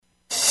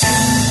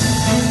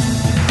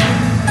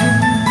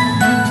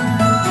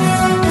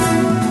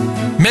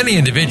Many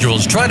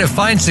individuals try to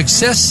find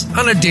success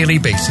on a daily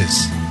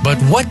basis. But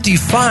what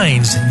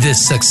defines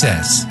this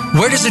success?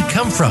 Where does it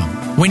come from?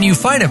 When you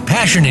find a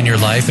passion in your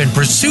life and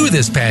pursue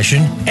this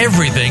passion,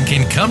 everything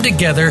can come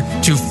together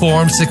to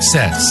form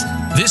success.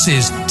 This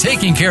is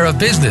Taking Care of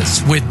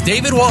Business with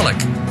David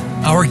Wallach.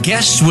 Our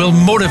guests will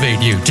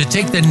motivate you to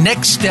take the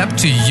next step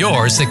to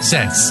your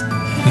success.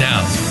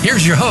 Now,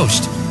 here's your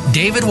host,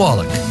 David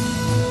Wallach.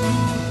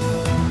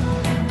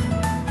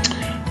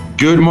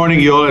 Good morning,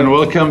 y'all, and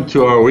welcome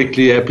to our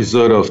weekly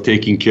episode of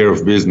Taking Care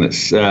of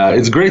Business.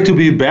 It's great to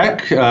be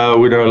back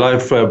with our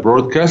live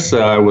broadcast.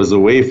 I was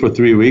away for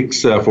 3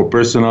 weeks for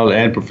personal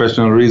and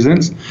professional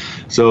reasons.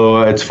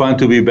 So it's fun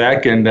to be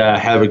back and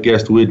have a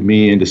guest with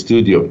me in the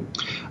studio.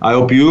 I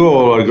hope you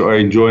all are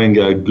enjoying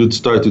a good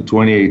start to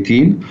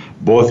 2018,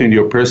 both in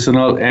your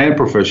personal and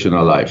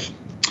professional life.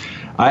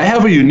 I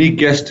have a unique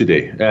guest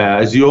today.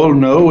 As you all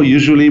know,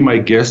 usually my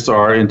guests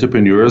are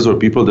entrepreneurs or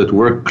people that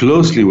work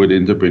closely with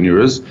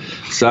entrepreneurs,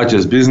 such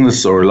as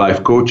business or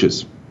life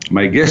coaches.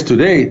 My guest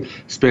today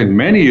spent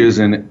many years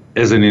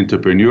as an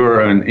entrepreneur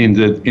and in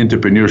the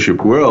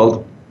entrepreneurship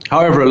world.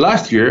 However,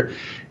 last year,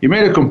 he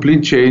made a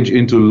complete change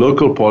into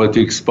local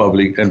politics,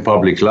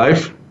 public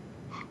life.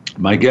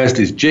 My guest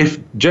is Jeff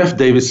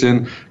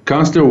Davison,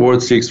 Councillor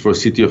Ward 6 for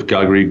City of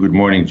Calgary. Good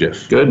morning,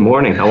 Jeff. Good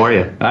morning. How are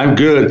you? I'm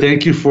good.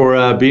 Thank you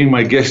for being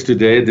my guest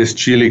today, this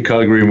chilly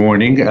Calgary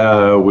morning,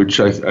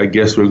 which I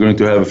guess we're going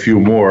to have a few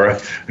more,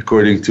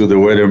 according to the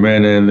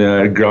weatherman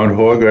and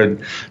groundhog. And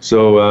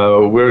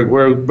so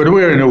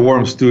we're in a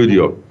warm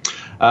studio.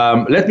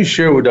 Let me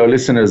share with our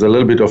listeners a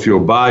little bit of your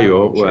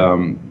bio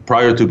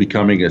prior to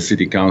becoming a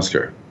city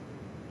councillor.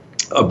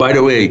 By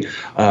the way,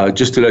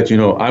 just to let you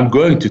know, I'm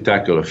going to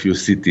tackle a few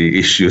city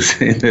issues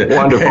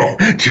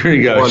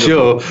during our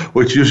show,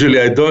 which usually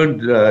I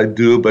don't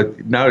do,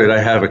 but now that I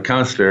have a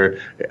counselor,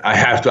 I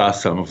have to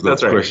ask some of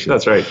those questions.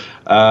 That's right.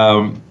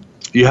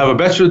 You have a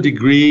bachelor's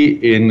degree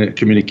in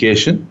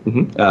communication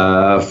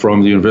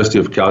from the University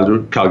of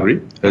Calgary,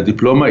 a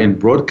diploma in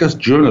broadcast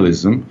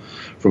journalism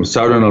from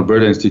Southern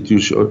Alberta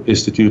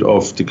Institute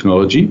of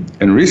Technology,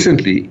 and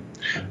recently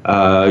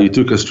you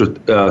took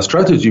a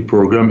strategy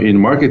program in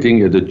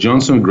marketing at the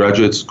Johnson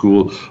Graduate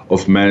School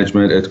of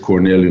Management at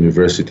Cornell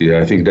University.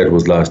 I think that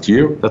was last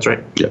year. That's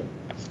right. Yeah.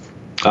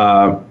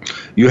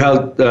 You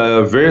held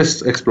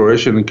various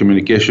exploration and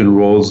communication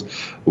roles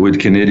with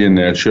Canadian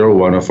Natural,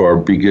 one of our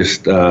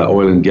biggest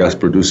oil and gas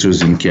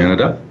producers in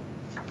Canada.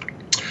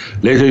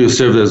 Later, you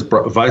served as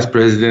Vice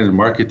President of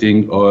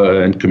Marketing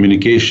and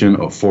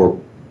Communication for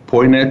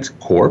Poinet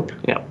Corp.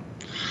 Yeah.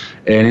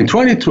 And in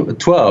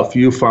 2012,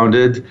 you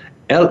founded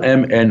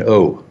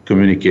LMNO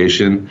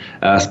Communication,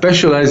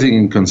 specializing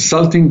in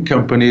consulting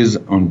companies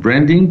on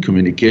branding,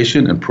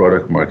 communication, and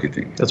product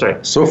marketing. That's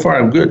right. So far,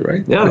 I'm good,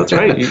 right? Yeah, that's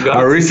right. You got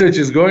Our research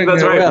is going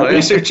That's right. well.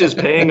 Research is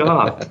paying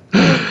off.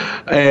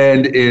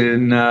 And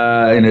in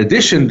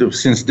addition,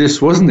 since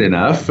this wasn't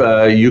enough,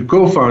 you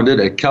co-founded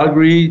a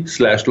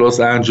Calgary/Los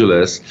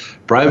Angeles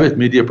private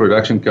media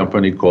production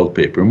company called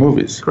Paper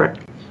Movies.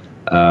 Correct.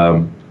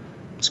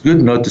 It's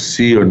good not to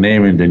see your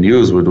name in the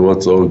news with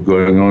what's all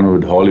going on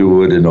with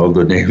Hollywood and all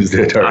the names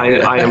that are.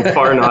 I am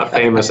far not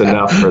famous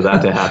enough for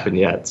that to happen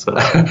yet. So.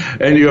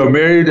 And you are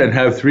married and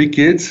have 3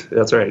 kids?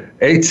 That's right.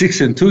 8,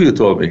 6, and 2, you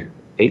told me.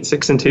 8,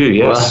 6, and 2,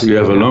 yes. Well, you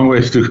have a long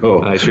ways to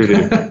go. I sure do.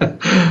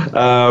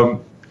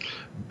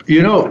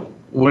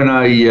 When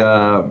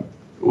I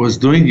was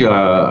doing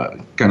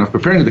kind of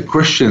preparing the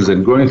questions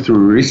and going through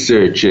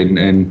research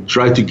and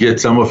try to get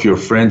some of your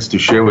friends to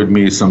share with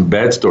me some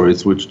bad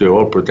stories, which they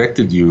all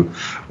protected you.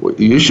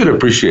 You should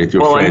appreciate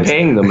your friends. Well, I'm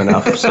paying them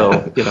enough,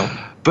 so,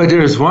 But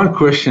there's one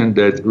question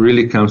that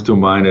really comes to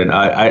mind, and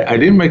I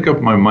didn't make up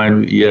my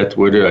mind yet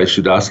whether I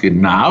should ask it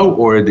now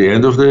or at the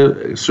end of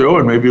the show,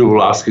 and maybe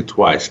we'll ask it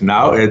twice,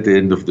 now at the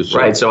end of the show.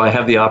 Right, so I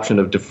have the option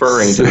of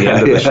deferring to the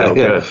end of the show.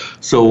 Yeah. Good.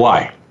 So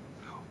why?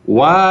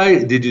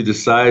 Why did you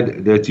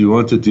decide that you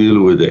want to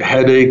deal with a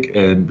headache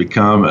and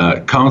become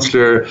a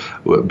counselor,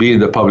 be in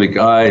the public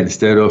eye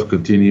instead of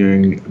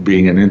continuing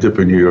being an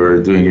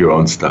entrepreneur, doing your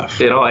own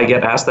stuff? I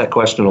get asked that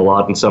question a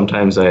lot, and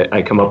sometimes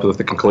I come up with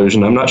the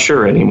conclusion, I'm not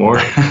sure anymore.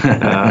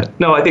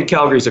 No, I think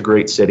Calgary's a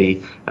great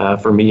city.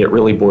 For me, it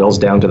really boils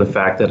down to the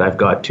fact that I've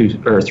got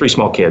 2 or 3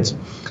 small kids.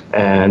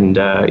 And,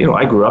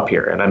 I grew up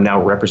here, and I'm now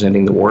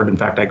representing the ward. In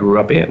fact, I grew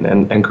up in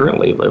and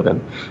currently live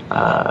in.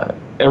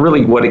 And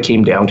really what it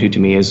came down to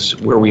me is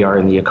where we are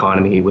in the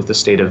economy with the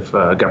state of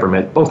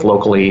government, both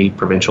locally,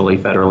 provincially,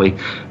 federally.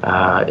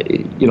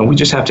 We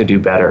just have to do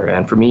better.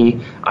 And for me,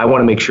 I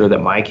want to make sure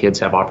that my kids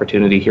have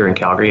opportunity here in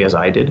Calgary, as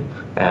I did,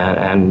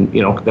 and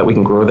that we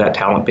can grow that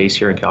talent base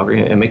here in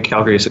Calgary and make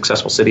Calgary a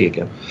successful city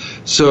again.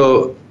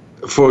 So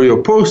for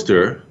your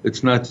poster,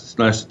 it's nice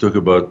to talk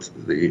about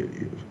the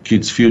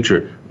kids'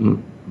 future.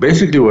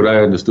 Basically, what I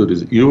understood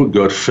is you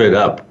got fed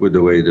up with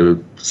the way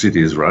the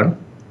city is run.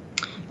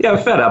 Yeah,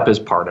 fed up is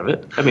part of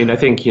it. I mean, I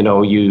think,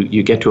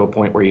 you get to a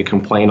point where you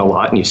complain a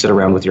lot and you sit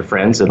around with your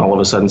friends and all of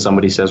a sudden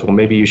somebody says, well,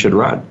 maybe you should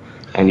run.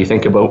 And you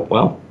think about,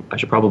 well, I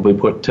should probably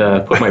put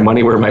my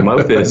money where my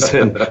mouth is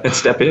and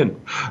step in.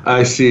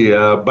 I see.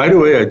 By the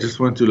way, I just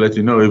want to let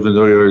you know, even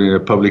though you're in a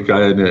public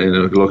eye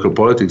in local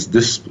politics,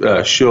 this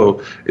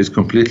show is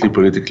completely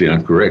politically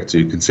incorrect. So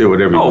you can say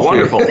whatever you feel. Oh,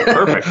 wonderful.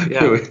 Perfect.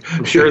 Yeah.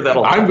 I'm sure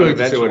that'll happen. I'm going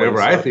to say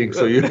whatever I think,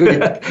 so you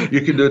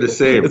can do the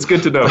same. It's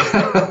good to know.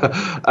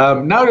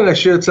 Now that I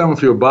shared some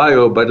of your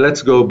bio, but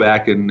let's go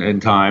back in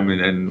time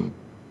and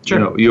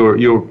sure.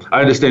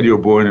 I understand you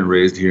were born and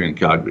raised here in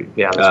Calgary.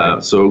 Yeah, that's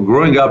right. So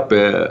growing up,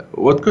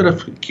 what kind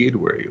of kid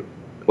were you?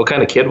 What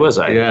kind of kid was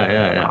I?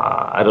 Yeah.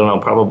 I don't know.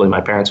 Probably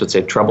my parents would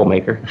say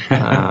troublemaker.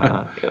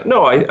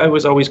 No, I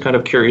was always kind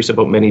of curious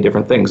about many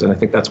different things, and I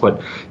think that's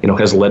what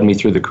has led me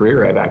through the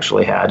career I've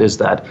actually had. Is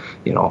that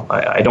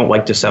I don't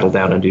like to settle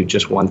down and do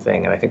just one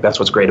thing, and I think that's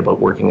what's great about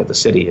working at the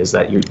city is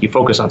that you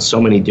focus on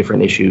so many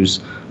different issues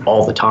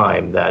all the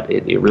time that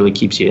it really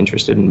keeps you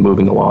interested in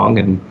moving along.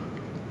 And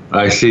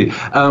I see.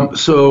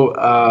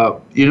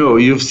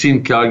 You've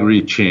seen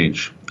Calgary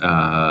change,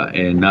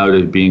 and now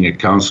that being a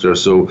counselor,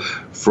 so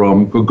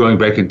from going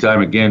back in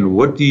time again,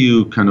 what do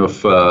you kind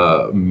of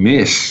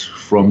miss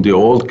from the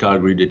old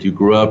Calgary that you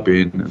grew up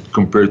in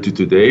compared to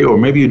today? Or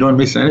maybe you don't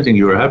miss anything,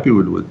 you're happy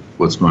with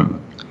what's going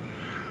on?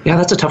 Yeah,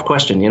 that's a tough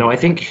question. I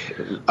think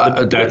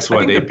that's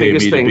why they pay me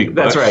the big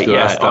bucks. That's right. To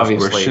yeah, ask tough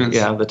obviously. questions.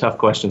 Yeah, the tough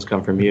questions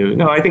come from you.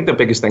 No, I think the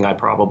biggest thing I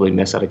probably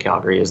miss out of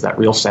Calgary is that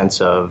real sense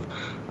of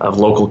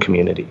local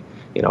community.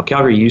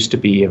 Calgary used to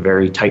be a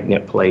very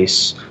tight-knit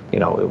place. It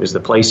was the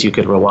place you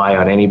could rely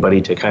on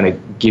anybody to kind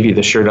of give you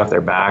the shirt off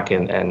their back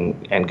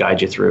and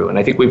guide you through. And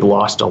I think we've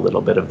lost a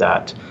little bit of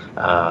that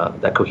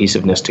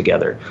cohesiveness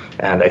together.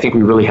 And I think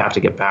we really have to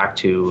get back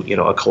to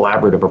a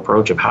collaborative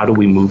approach of how do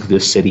we move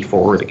this city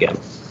forward again.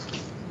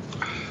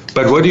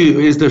 But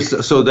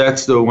so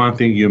that's the one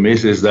thing you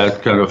miss is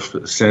that kind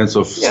of sense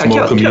of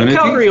small community?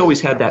 Calgary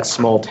always had that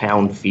small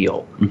town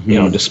feel,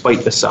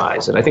 despite the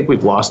size. And I think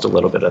we've lost a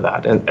little bit of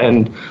that.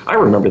 And I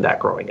remember that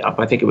growing up.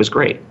 I think it was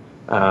great.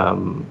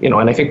 And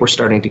I think we're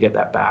starting to get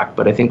that back.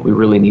 But I think we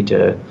really need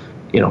to,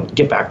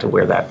 get back to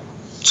where those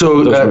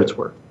roots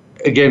were.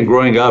 Again,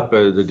 growing up,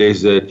 the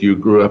days that you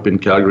grew up in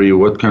Calgary,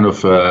 what kind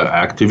of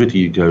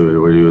activity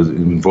were you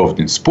involved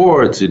in?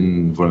 Sports,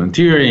 in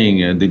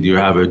volunteering, and did you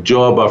have a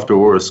job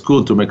after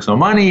school to make some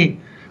money?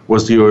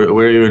 Were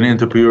you an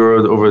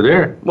entrepreneur over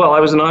there? Well, I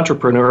was an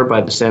entrepreneur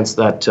by the sense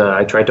that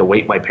I tried to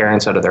wait my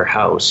parents out of their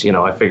house.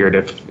 I figured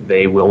if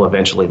they will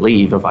eventually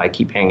leave, if I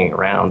keep hanging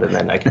around, and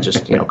then I could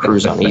just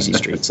cruise on Easy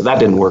Street. So that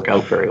didn't work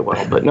out very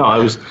well. But no, I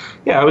was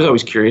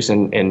always curious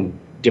and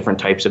different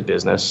types of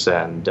business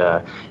and,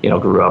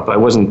 grew up. I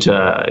wasn't,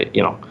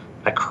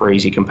 a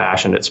crazy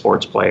compassionate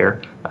sports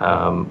player.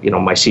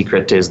 My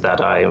secret is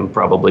that I am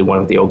probably one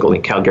of the only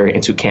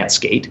Calgarians who can't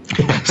skate.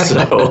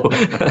 So,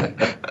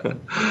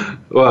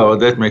 well,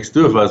 that makes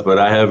two of us, but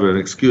I have an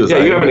excuse. Yeah,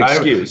 you have an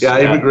excuse.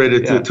 I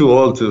immigrated too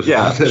old to.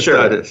 Yeah,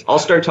 sure. I'll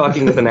start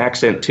talking with an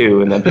accent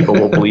too, and then people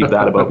will believe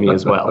that about me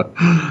as well.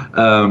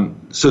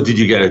 So did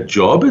you get a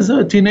job as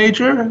a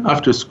teenager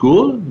after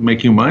school,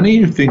 making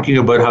money, thinking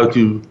about how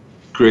to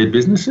create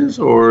businesses,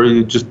 or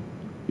you just,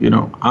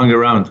 hung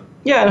around?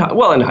 Yeah,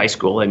 well, in high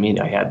school, I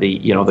had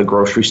the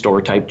grocery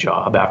store type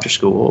job after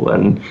school,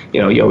 and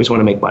you always want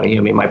to make money.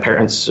 My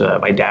parents,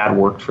 my dad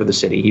worked for the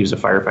city. He was a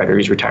firefighter.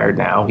 He's retired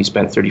now. He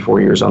spent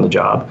 34 years on the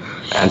job,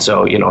 and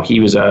so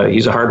he's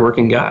a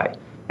hardworking guy,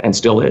 and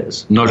still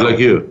is. Not like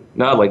you.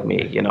 Not like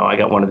me. I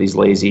got one of these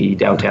lazy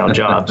downtown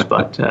jobs,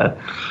 but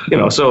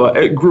so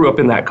I grew up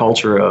in that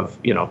culture of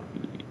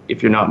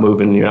if you're not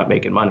moving, you're not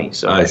making money.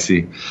 So I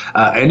see.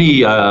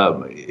 Any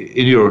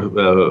in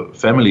your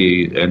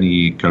family,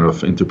 any kind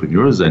of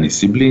entrepreneurs? Any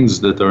siblings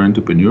that are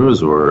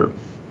entrepreneurs, or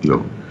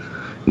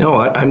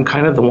No, I'm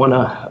kind of the one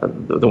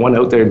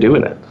out there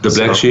doing it. The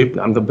black sheep?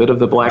 I'm the bit of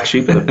the black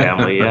sheep of the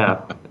family,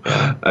 yeah.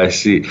 I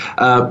see.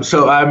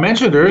 So I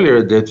mentioned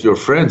earlier that your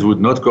friends would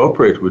not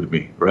cooperate with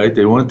me, right?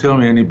 They won't tell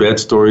me any bad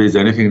stories,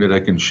 anything that I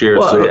can share.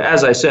 Well,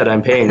 as I said,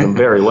 I'm paying them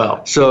very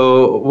well.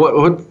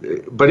 So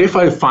but if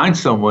I find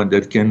someone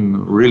that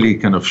can really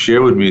kind of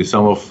share with me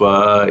some of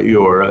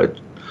your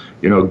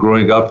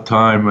growing up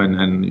time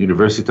and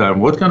university time,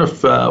 what kind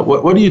of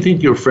what do you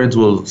think your friends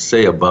will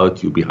say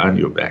about you behind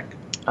your back?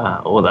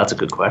 Well, that's a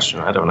good question.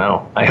 I don't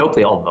know. I hope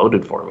they all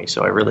voted for me,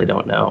 so I really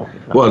don't know.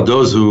 Well,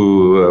 those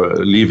who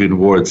live in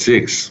Ward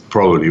 6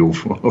 probably.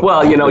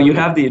 Well, you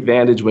have the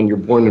advantage when you're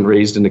born and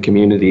raised in a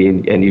community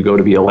and you go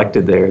to be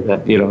elected there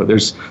that,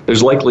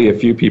 there's likely a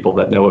few people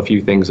that know a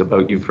few things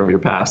about you from your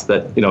past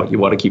that, you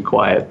want to keep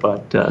quiet.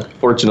 But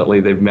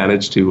fortunately, they've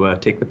managed to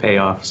take the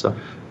payoff.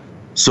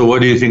 So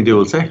what do you think they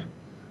will say?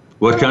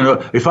 What kind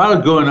of, if I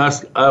would go and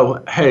ask,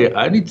 hey,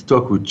 I need to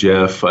talk with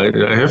Jeff, I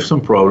have some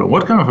problem.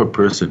 What kind of a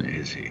person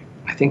is he?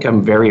 I think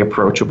I'm very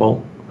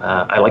approachable.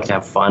 I like to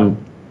have fun.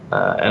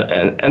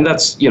 And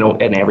that's,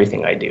 in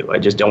everything I do. I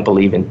just don't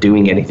believe in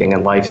doing anything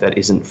in life that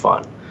isn't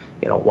fun.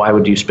 Why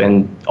would you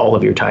spend all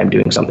of your time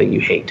doing something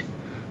you hate?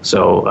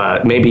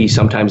 So maybe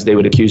sometimes they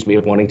would accuse me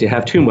of wanting to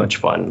have too much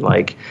fun,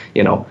 like,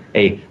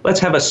 hey, let's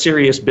have a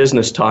serious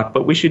business talk,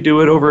 but we should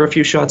do it over a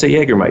few shots of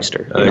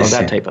Jägermeister,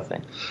 that type of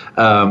thing.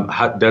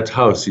 That's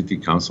how city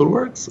council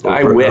works?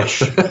 I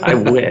wish.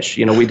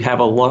 We'd have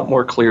a lot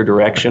more clear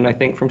direction, I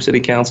think, from city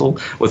council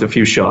with a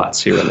few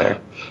shots here and there.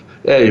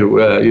 Hey,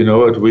 you know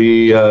what?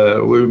 We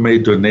may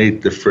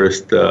donate the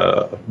first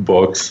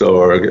box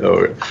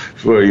or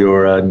for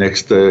your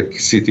next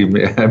city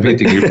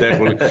meeting if that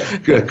will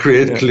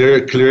create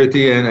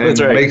clarity and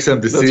right. make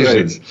some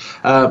decisions.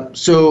 Right.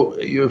 So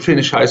you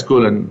finish high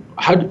school, and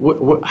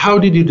how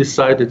did you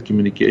decide that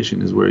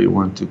communication is where you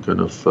want to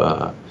kind of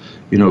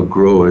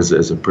grow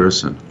as a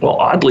person? Well,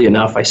 oddly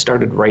enough, I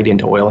started right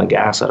into oil and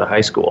gas out of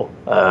high school.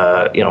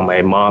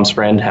 My mom's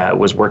friend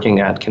was working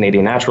at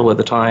Canadian Natural at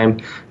the time,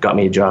 got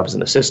me a job as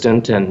an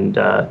assistant, and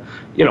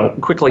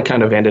quickly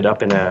kind of ended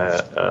up in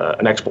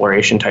an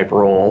exploration type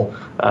role,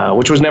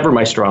 which was never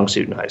my strong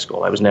suit in high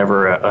school. I was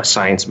never a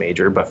science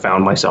major, but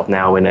found myself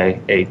now in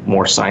a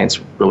more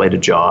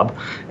science-related job,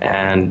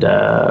 and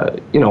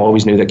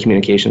always knew that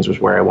communications was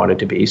where I wanted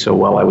to be. So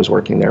while I was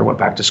working there, went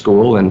back to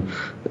school and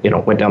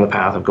went down the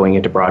path of going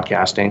into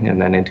broadcasting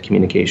and then into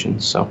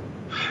communications. So.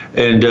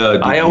 And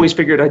I always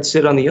figured I'd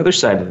sit on the other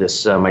side of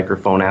this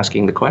microphone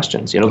asking the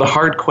questions, the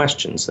hard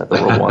questions that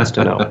the world wants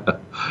to know.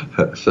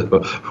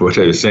 So what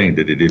are you saying,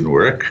 that it didn't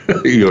work?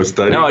 Your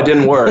study? No, it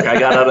didn't work. I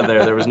got out of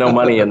there. There was no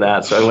money in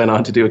that, so I went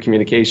on to do a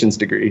communications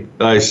degree.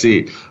 I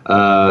see.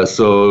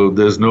 So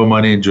there's no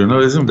money in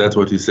journalism? That's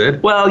what you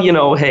said? Well,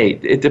 hey,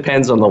 it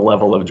depends on the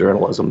level of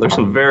journalism. There's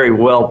some very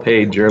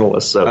well-paid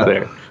journalists out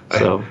there.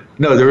 So.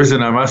 No, the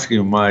reason I'm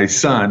asking,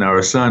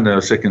 our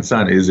second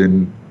son, is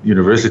in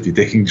university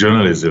taking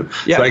journalism.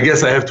 Yeah. So I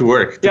guess I have to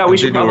work. Yeah, we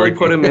should probably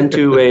put him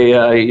into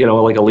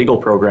like a legal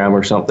program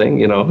or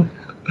something,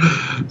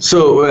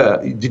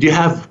 So did you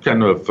have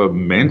kind of a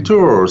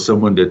mentor or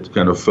someone that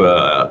kind of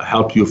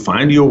helped you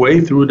find your way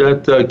through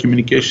that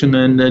communication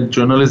and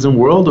journalism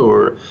world?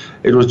 Or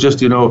it was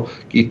just,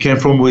 it came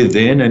from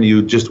within and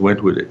you just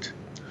went with it?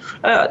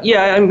 I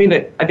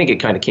think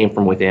it kind of came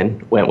from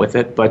within, went with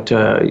it, but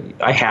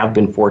I have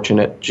been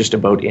fortunate just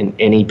about in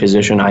any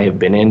position I have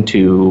been in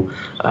to,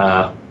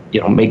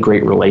 make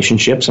great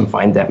relationships and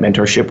find that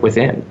mentorship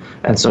within.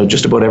 And so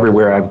just about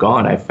everywhere I've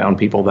gone, I've found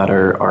people that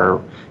are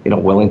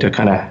willing to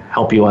kind of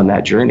help you on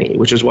that journey,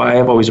 which is why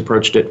I've always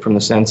approached it from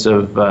the sense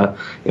of,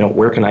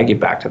 where can I get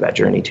back to that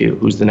journey to?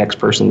 Who's the next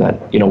person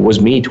that,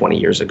 was me 20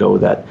 years ago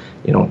that,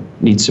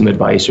 needs some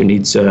advice or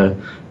needs some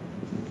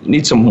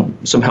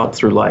help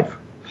through life.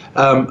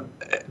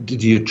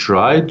 Did you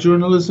try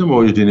journalism,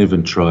 or you didn't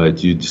even try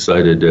it? You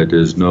decided that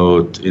there's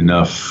not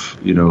enough,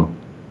 No,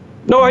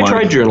 I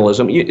tried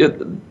journalism.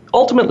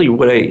 Ultimately,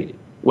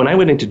 when I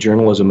went into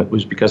journalism, it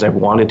was because I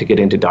wanted to get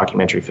into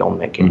documentary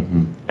filmmaking.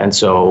 Mm-hmm. And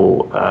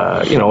so,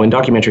 in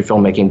documentary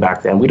filmmaking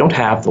back then, we don't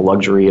have the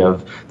luxury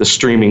of the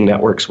streaming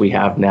networks we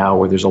have now,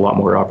 where there's a lot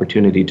more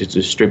opportunity to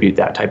distribute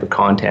that type of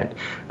content.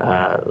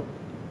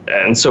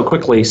 And so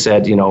quickly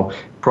said,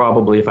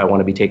 probably if I want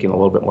to be taken a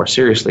little bit more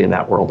seriously in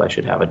that world, I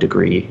should have a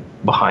degree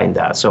behind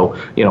that. So,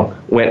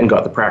 went and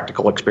got the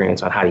practical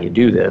experience on how do you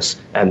do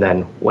this, and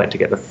then went to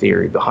get the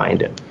theory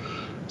behind it.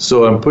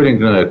 So I'm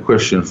putting a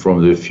question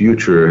from the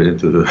future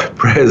into the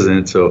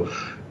present. So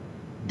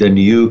the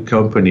new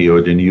company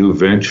or the new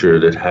venture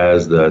that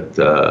has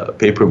that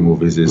paper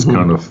movies is mm-hmm.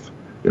 kind of,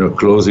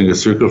 closing a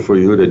circle for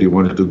you, that you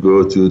wanted to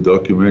go to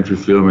documentary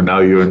film and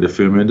now you're in the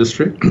film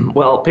industry?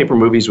 Well, paper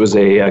movies was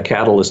a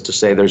catalyst to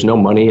say there's no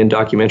money in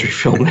documentary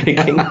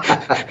filmmaking.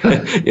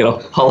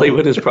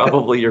 Hollywood is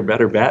probably your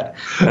better bet.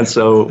 And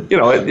so,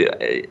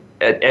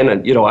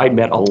 I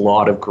met a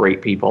lot of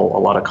great people, a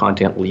lot of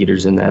content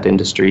leaders in that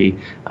industry,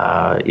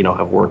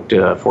 have worked,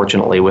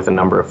 fortunately, with a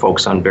number of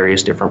folks on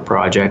various different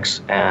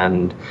projects.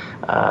 And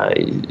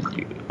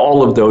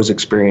all of those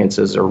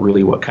experiences are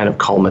really what kind of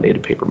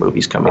culminated paper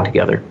movies coming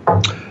together.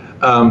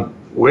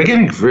 We're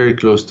getting very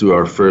close to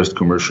our first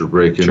commercial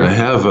break, and sure. I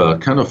have a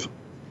kind of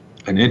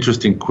an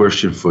interesting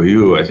question for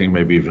you, I think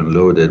maybe even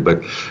loaded,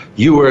 but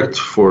you worked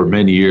for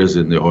many years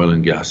in the oil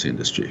and gas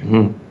industry.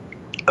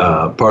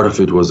 Mm-hmm. Part of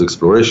it was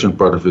exploration,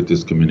 part of it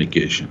is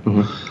communication.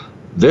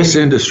 Mm-hmm. This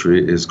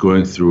industry is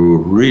going through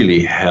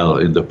really hell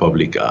in the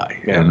public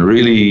eye. Yeah. And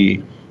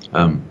really,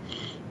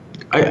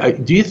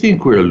 do you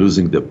think we're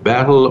losing the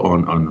battle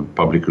on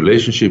public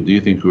relationship? Do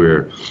you think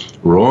we're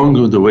wrong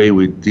with the way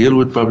we deal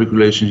with public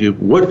relationship?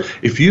 What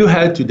if you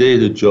had today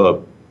the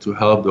job to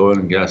help the oil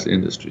and gas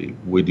industry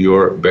with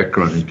your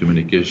background in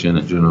communication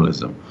and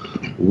journalism?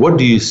 What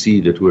do you see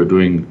that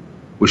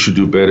we should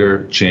do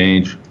better,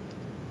 change?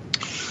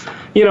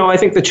 I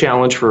think the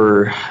challenge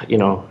for,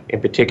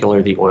 in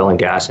particular, the oil and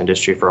gas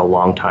industry for a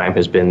long time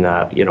has been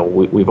that,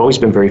 we've always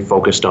been very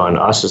focused on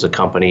us as a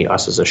company,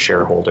 us as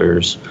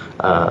shareholders,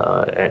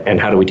 and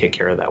how do we take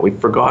care of that. We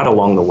forgot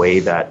along the way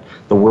that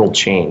the world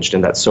changed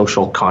and that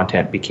social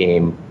content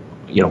became,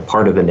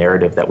 part of the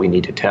narrative that we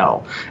need to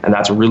tell. And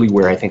that's really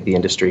where I think the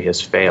industry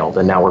has failed.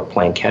 And now we're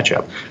playing catch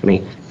up. I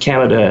mean,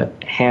 Canada,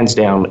 hands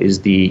down, is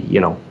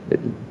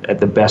at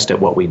the best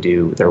at what we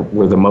do.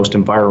 We're the most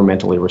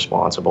environmentally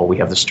responsible. We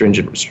have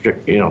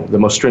the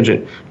most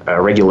stringent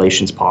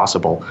regulations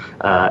possible,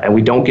 and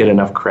we don't get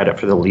enough credit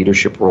for the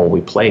leadership role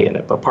we play in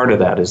it. But part of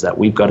that is that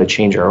we've got to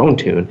change our own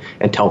tune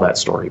and tell that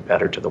story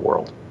better to the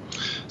world.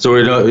 So,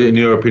 in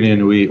your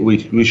opinion,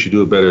 we should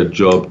do a better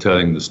job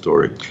telling the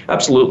story.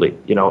 Absolutely,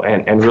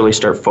 and really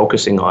start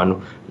focusing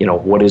on,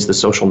 what is the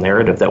social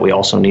narrative that we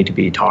also need to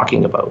be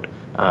talking about.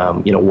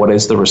 What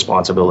is the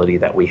responsibility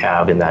that we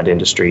have in that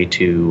industry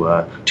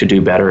to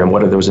do better, and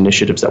what are those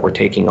initiatives that we're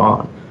taking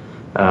on?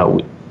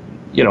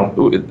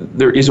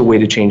 There is a way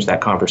to change that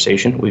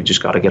conversation. We've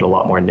just got to get a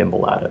lot more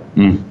nimble at it.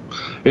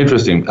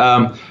 Interesting.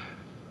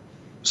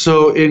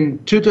 So in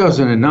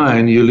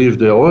 2009, you left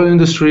the oil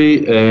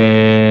industry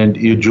and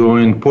you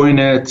joined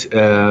Poinet,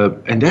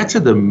 and that's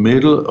at the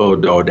middle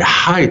or the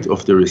height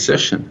of the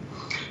recession.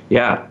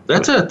 Yeah.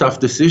 That's a tough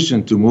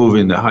decision to move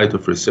in the height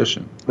of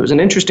recession. It was an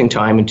interesting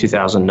time in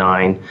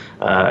 2009,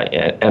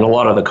 and a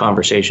lot of the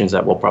conversations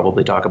that we'll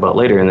probably talk about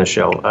later in the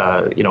show,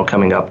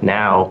 coming up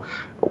now,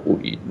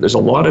 there's a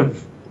lot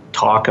of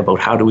talk about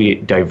how do we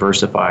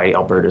diversify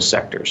Alberta's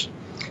sectors.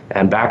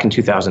 And back in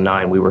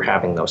 2009, we were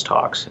having those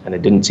talks, and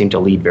it didn't seem to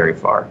lead very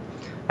far.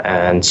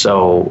 And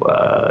so,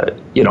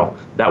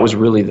 that was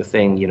really the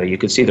thing. You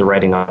could see the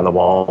writing on the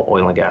wall.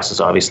 Oil and gas is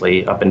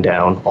obviously up and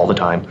down all the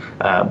time.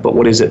 But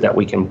what is it that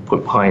we can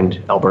put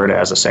behind Alberta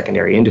as a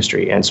secondary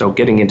industry? And so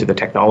getting into the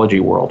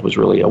technology world was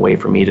really a way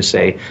for me to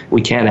say,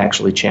 we can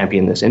actually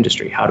champion this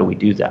industry. How do we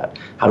do that?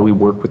 How do we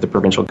work with the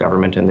provincial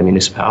government and the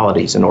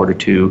municipalities in order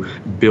to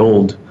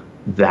build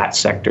that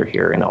sector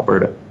here in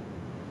Alberta?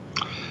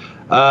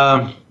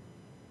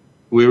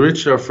 We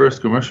reached our first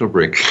commercial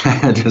break.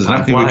 There's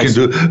nothing we can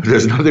do.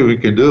 There's nothing we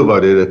can do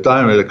about it.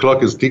 The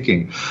clock is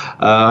ticking.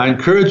 I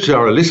encourage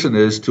our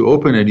listeners to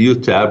open a new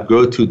tab.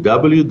 Go to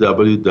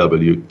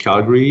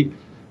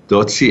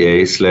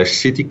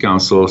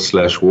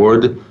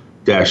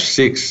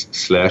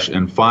www.calgary.ca/citycouncil/ward-6/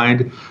 and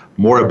find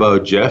more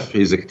about Jeff,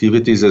 his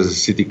activities as a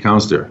city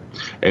councillor.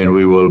 And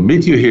we will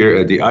meet you here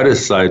at the other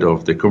side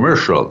of the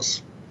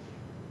commercials.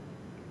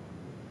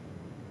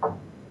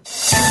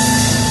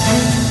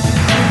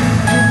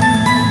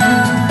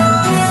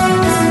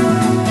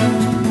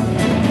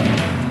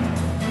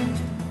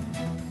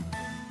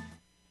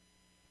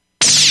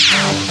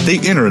 The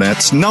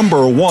Internet's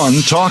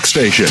 #1 talk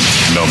station.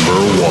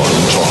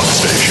 #1 talk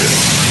station.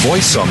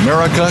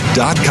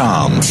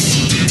 VoiceAmerica.com.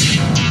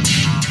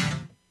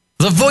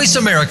 The Voice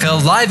America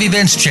Live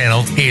Events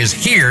channel is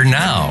here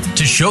now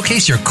to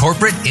showcase your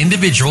corporate,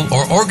 individual,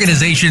 or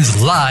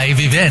organization's live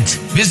event.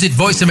 Visit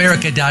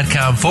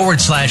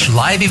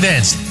voiceamerica.com/live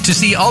events to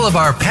see all of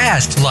our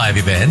past live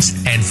events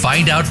and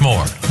find out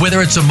more.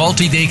 Whether it's a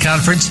multi-day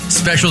conference,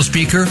 special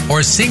speaker,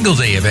 or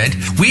single-day event,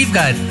 we've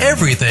got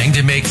everything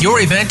to make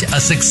your event a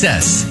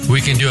success.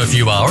 We can do a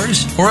few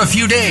hours or a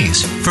few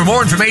days. For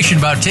more information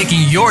about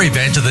taking your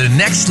event to the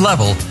next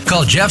level,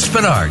 call Jeff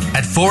Spinard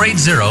at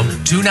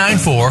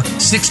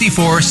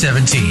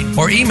 480-294-6417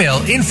 or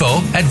email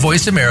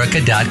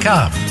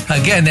info@voiceamerica.com.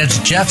 Again, that's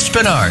Jeff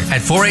Spinard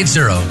at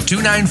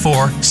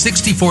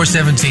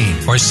 480-294-6417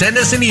 or send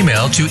us an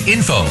email to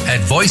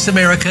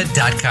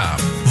info@voiceamerica.com.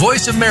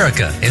 Voice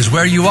America is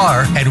where you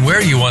are and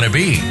where you want to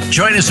be.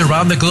 Join us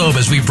around the globe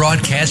as we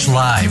broadcast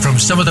live from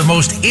some of the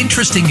most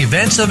interesting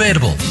events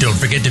available. Don't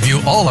forget to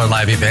view all our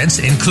live events,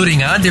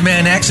 including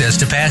on-demand access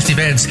to past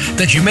events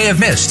that you may have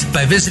missed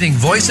by visiting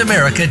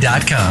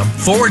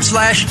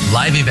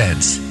voiceamerica.com/live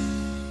events.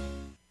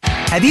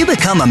 Have you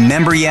become a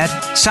member yet?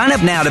 Sign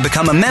up now to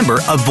become a member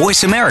of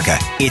Voice America.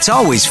 It's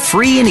always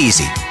free and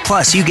easy.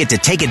 Plus, you get to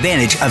take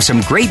advantage of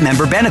some great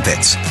member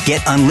benefits.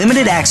 Get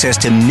unlimited access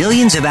to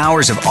millions of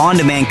hours of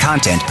on-demand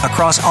content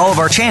across all of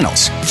our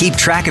channels. Keep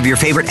track of your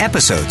favorite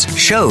episodes,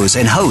 shows,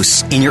 and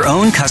hosts in your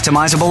own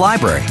customizable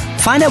library.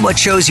 Find out what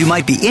shows you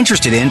might be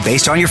interested in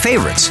based on your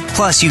favorites.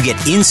 Plus, you get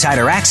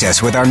insider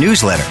access with our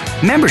newsletter.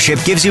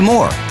 Membership gives you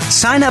more.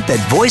 Sign up at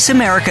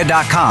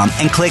voiceamerica.com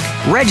and click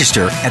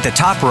register at the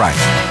top right.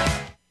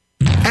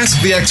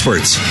 Ask the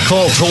experts.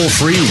 Call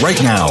toll-free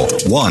right now,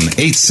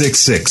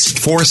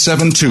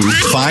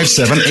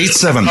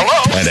 1-866-472-5787.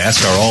 And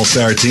ask our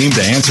All-Star team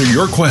to answer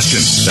your question.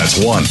 That's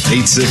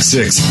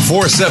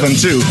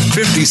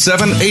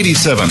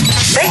 1-866-472-5787.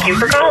 Thank you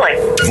for calling.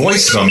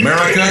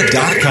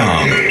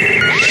 VoiceAmerica.com.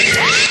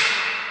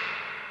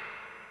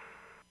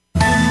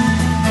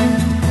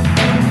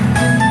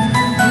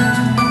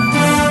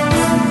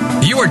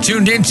 You are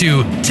tuned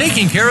into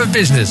Taking Care of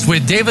Business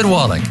with David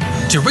Wallach.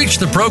 To reach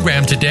the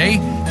program today,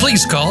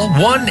 please call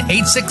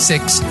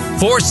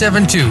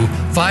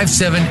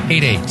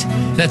 1-866-472-5788.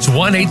 That's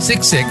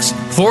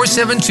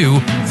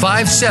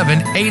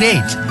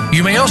 1-866-472-5788.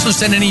 You may also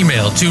send an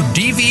email to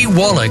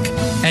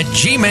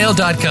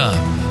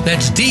dvwallach@gmail.com.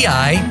 That's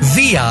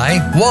DIVI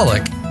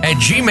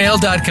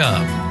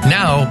Wallach@gmail.com.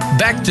 Now,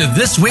 back to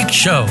this week's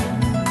show.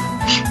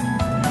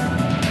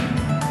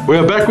 We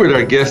are back with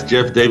our guest,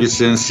 Jeff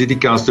Davison, City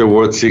Councilor,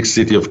 Ward 6,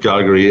 City of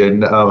Calgary.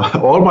 And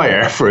all my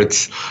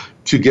efforts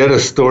to get a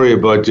story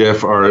about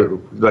Jeff are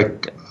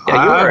like...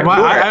 Yeah, you are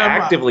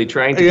actively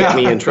trying to get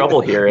me in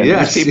trouble here, and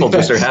these people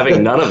just are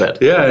having none of it.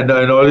 Yeah, and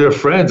all your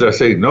friends are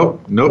saying,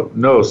 no.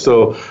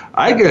 So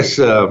I guess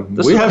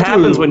this is what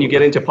happens when you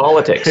get into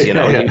politics, you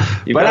know.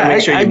 You've got to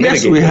make sure you mitigate. I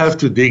guess we have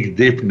to dig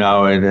deep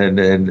now.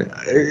 And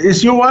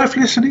is your wife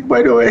listening,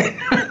 by the way?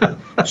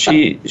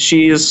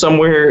 She is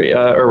somewhere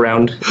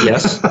around,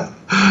 yes.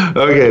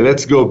 Okay,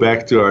 let's go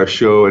back to our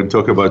show and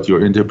talk about your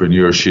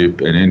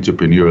entrepreneurship and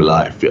entrepreneur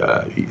life.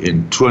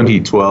 In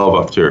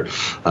 2012, after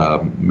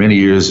many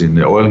years in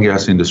the oil and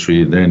gas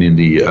industry, then in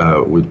the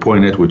with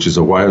PointNet, which is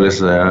a wireless.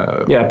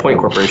 Point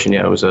Corporation.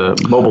 Yeah, it was a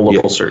mobile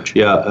local search.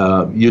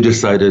 Yeah, you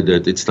decided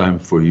that it's time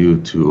for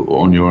you to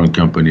own your own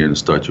company and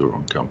start your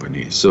own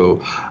company. So,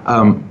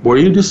 were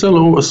you the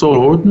sole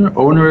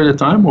owner at the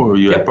time, or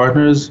you had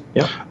partners?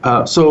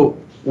 Yeah. So,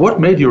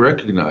 what made you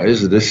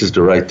recognize this is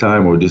the right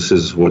time, or this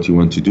is what you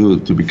want to do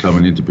to become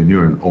an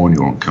entrepreneur and own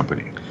your own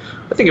company?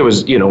 I think it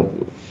was,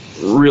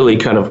 really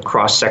kind of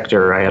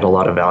cross-sector. I had a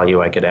lot of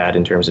value I could add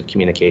in terms of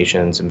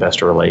communications,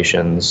 investor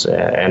relations,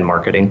 and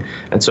marketing.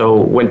 And so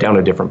went down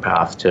a different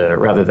path to,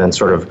 rather than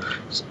sort of,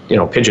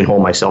 pigeonhole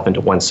myself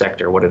into one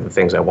sector, what are the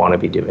things I want to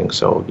be doing?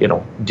 So,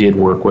 did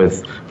work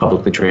with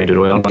publicly traded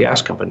oil and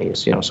gas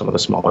companies, some of the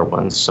smaller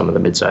ones, some of the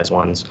mid-sized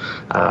ones,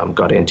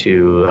 got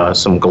into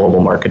some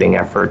global marketing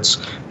efforts.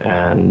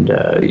 And,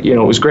 it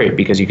was great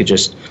because you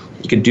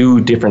could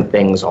do different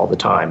things all the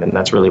time. And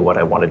that's really what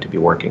I wanted to be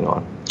working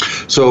on.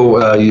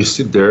 So you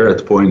sit there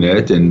at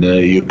PointNet and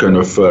you kind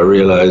of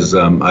realize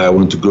I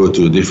want to go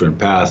to a different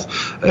path.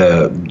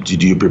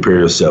 Did you prepare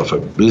yourself a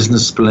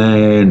business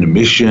plan, a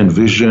mission,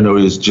 vision, or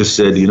you just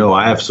said,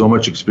 I have so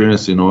much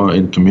experience,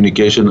 in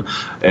communication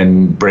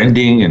and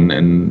branding,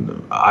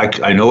 and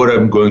I know what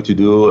I'm going to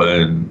do,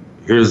 and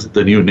here's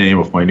the new name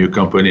of my new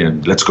company,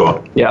 and let's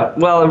go. Yeah,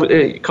 well,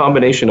 a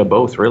combination of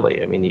both,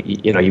 really. I mean,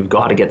 you've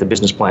got to get the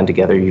business plan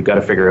together. You've got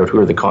to figure out who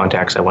are the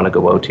contacts I want to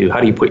go out to.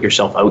 How do you put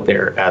yourself out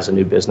there as a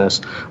new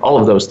business? All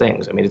of those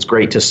things. I mean, it's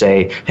great to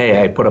say,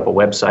 hey, I put up a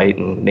website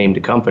and named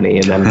a company,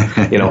 and then,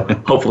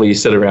 hopefully you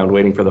sit around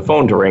waiting for the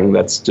phone to ring.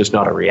 That's just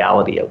not a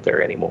reality out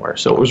there anymore.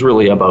 So it was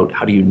really about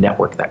how do you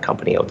network that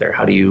company out there?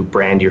 How do you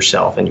brand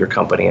yourself and your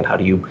company, and how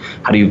do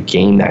you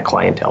gain that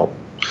clientele?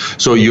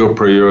 So your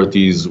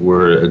priorities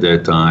were at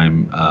that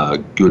time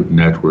good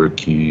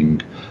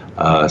networking,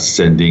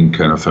 sending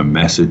kind of a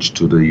message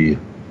to the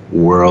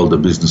world, the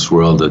business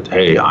world, that,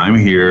 hey, I'm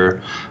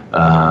here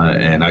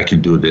and I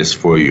can do this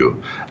for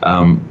you.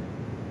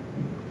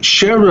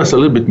 Share with us a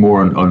little bit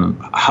more on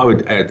how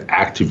it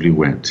actively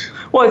went.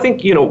 Well, I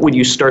think, when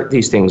you start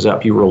these things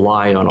up, you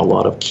rely on a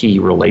lot of key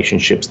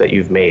relationships that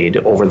you've made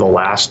over the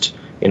last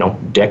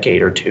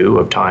decade or two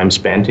of time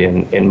spent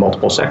in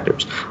multiple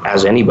sectors,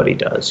 as anybody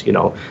does.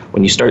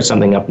 When you start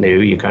something up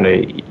new, you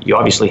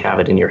obviously have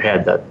it in your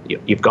head that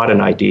you've got an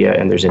idea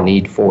and there's a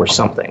need for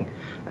something.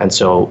 And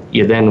so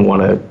you then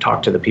want to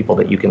talk to the people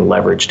that you can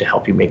leverage to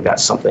help you make that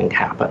something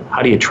happen.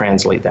 How do you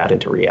translate that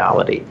into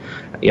reality?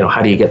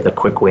 How do you get the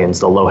quick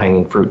wins, the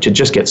low-hanging fruit to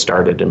just get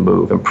started and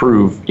move and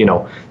prove,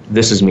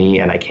 this is me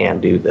and I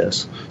can do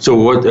this.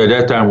 So at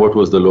that time, what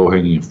was the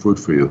low-hanging fruit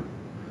for you?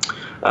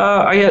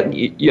 I had,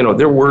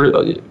 there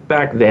were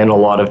back then a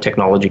lot of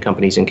technology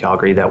companies in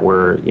Calgary that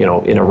were,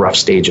 in a rough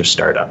stage of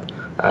startup.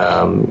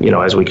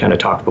 As we kind of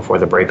talked before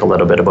the break a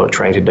little bit about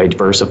trying to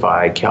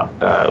diversify,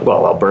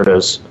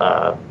 Alberta's,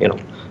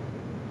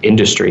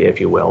 industry,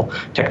 if you will.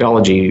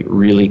 Technology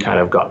really kind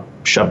of got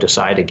shoved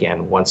aside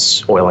again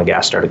once oil and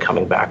gas started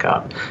coming back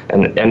up.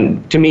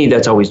 And to me,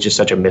 that's always just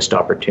such a missed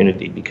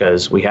opportunity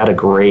because we had a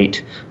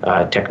great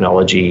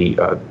technology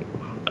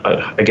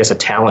I guess a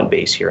talent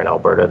base here in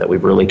Alberta that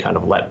we've really kind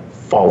of let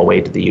fall away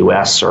to the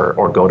U.S.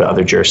 or go to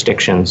other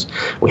jurisdictions.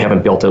 We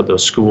haven't built out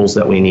those schools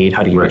that we need.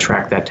 How do you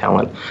attract that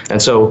talent?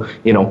 And so,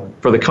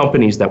 for the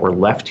companies that were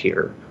left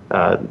here,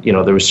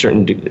 there was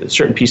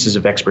certain pieces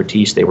of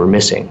expertise they were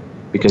missing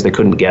because they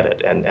couldn't get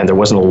it. And there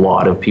wasn't a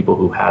lot of people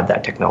who had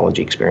that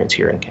technology experience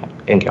here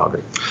in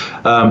Calgary.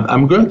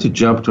 I'm going to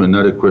jump to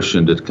another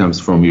question that comes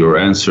from your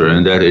answer,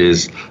 and that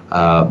is,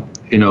 a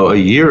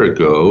year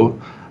ago,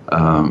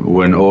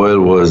 when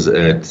oil was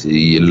at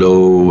the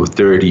low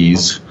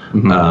 30s,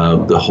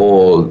 the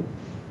whole,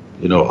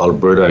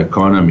 Alberta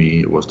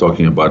economy was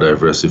talking about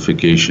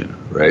diversification,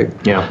 right?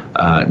 Yeah.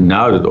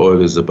 Now that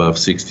oil is above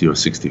 60 or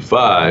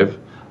 65,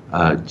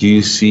 do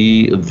you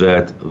see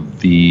that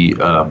the,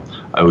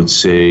 I would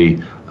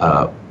say,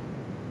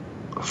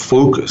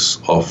 focus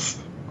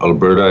of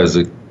Alberta as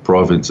a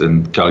province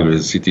and Calgary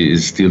as a city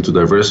is still to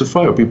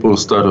diversify, or people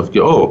start off,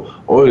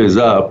 oil is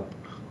up,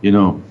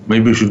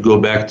 maybe we should go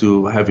back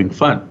to having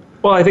fun?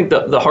 Well, I think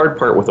the hard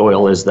part with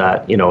oil is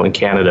that, in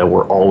Canada,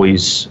 we're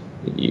always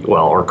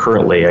or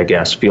currently, I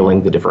guess,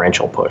 feeling the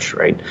differential push,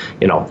 right?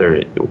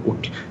 They're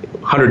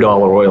 $100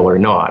 oil or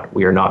not,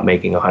 we are not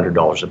making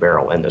 $100 a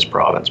barrel in this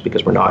province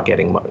because we're not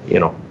getting,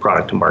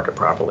 product to market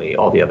properly,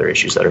 all the other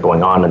issues that are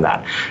going on in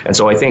that. And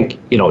so I think,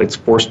 it's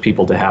forced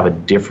people to have a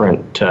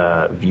different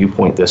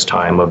viewpoint this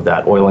time of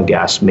that oil and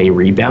gas may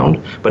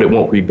rebound, but it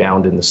won't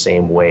rebound in the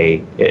same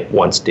way it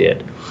once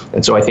did.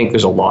 And so I think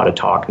there's a lot of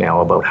talk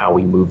now about how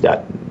we move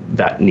that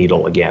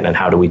needle again, and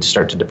how do we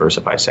start to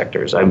diversify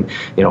sectors.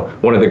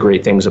 One of the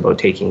great things about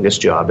taking this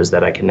job is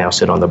that I can now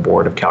sit on the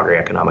board of Calgary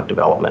Economic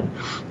Development,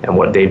 and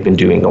what they've been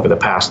doing over the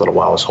past little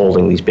while is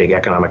holding these big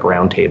economic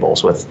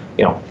roundtables with,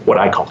 what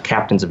I call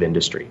captains of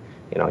industry.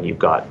 You've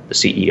got the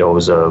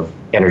CEOs of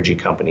energy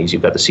companies,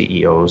 you've got the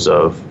CEOs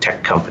of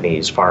tech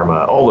companies,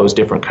 pharma, all those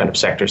different kind of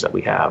sectors that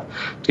we have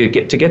to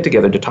get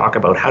together to talk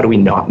about how do we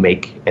not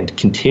make and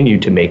continue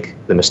to make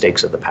the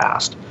mistakes of the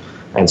past.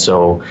 And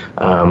so,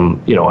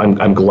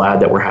 I'm glad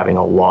that we're having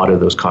a lot of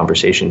those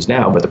conversations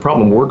now. But the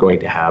problem we're going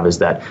to have is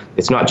that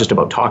it's not just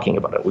about talking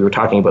about it. We were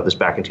talking about this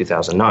back in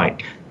 2009.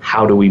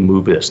 How do we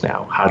move this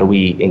now? How do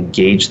we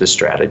engage the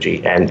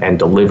strategy and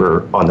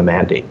deliver on the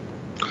mandate?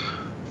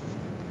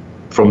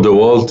 From the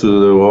wall to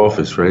the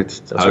office, right?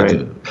 That's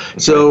right.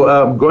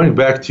 So going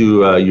back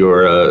to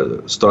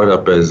your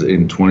startup as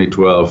in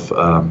 2012,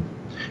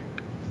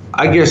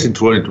 I guess in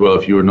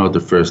 2012 you were not the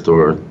first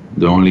or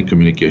the only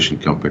communication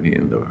company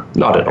in there.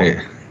 Not at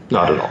all.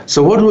 Not at all.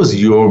 So what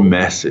was your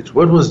message?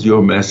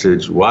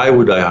 Why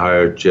would I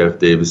hire Jeff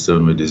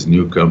Davison with his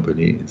new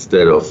company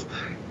instead of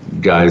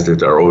guys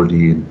that are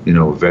already,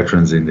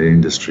 veterans in the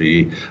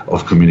industry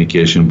of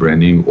communication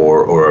branding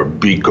or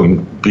big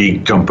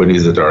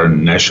companies that are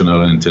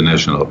national and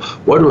international?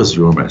 What was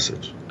your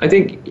message? I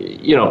think,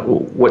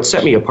 what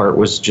set me apart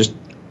was just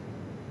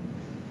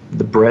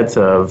the breadth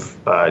of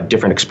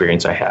different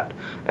experience I had.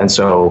 And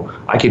so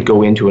I could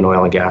go into an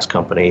oil and gas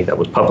company that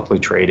was publicly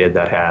traded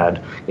that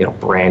had,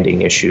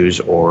 branding issues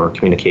or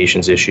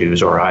communications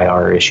issues or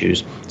IR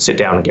issues, sit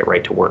down and get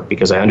right to work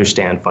because I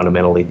understand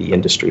fundamentally the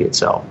industry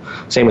itself.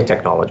 Same with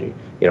technology.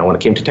 When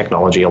it came to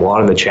technology, a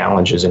lot of the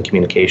challenges in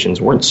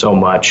communications weren't so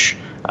much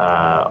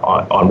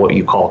on what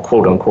you call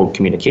quote unquote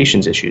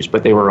communications issues,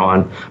 but they were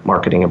on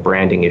marketing and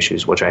branding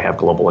issues, which I have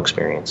global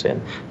experience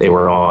in. They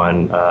were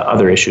on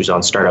other issues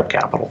on startup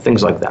capital,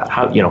 things like that.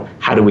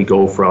 How do we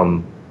go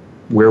from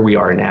where we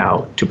are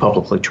now to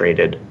publicly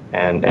traded?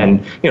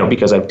 And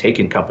because I've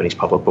taken companies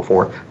public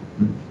before,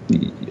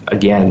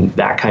 again,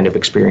 that kind of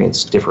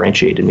experience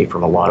differentiated me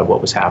from a lot of what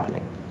was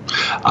happening.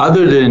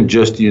 Other than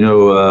just,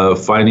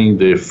 finding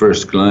the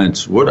first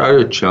clients, what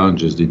other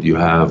challenges did you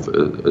have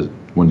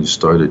when you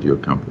started your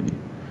company?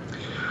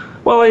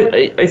 Well,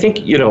 I think,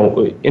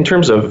 in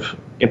terms of,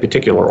 in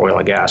particular, oil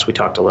and gas, we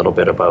talked a little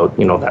bit about,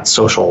 that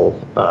social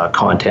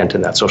content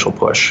and that social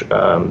push,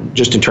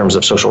 just in terms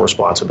of social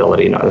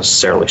responsibility, not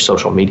necessarily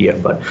social media.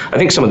 But I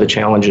think some of the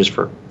challenges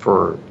for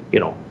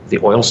the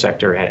oil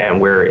sector and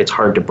where it's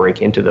hard to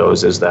break into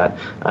those is that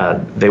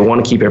they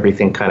want to keep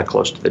everything kind of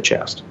close to the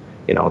chest.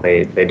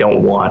 They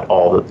don't want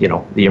all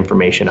the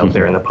information out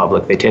there in the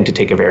public. They tend to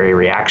take a very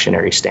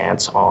reactionary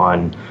stance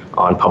on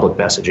public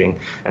messaging.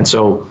 And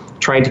so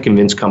trying to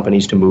convince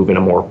companies to move in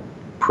a more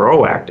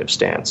proactive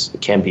stance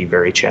can be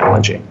very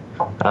challenging.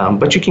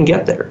 But you can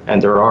get there.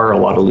 And there are a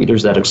lot of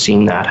leaders that have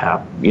seen that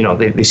happen.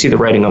 They see the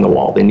writing on the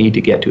wall. They need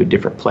to get to a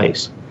different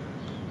place.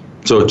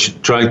 So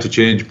trying to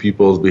change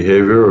people's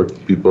behavior or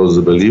people's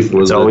belief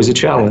was always a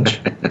challenge.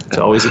 It's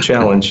always a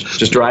challenge.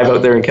 Just drive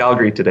out there in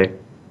Calgary today.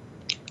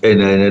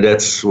 And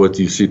that's what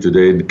you see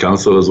today in the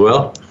council as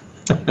well?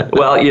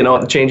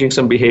 Well, changing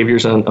some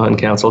behaviors on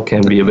council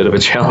can be a bit of a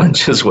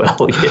challenge as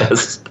well,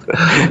 yes.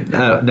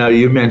 Now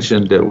you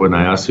mentioned that when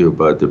I asked you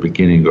about the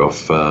beginning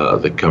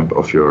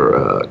of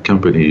your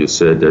company, you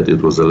said that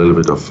it was a little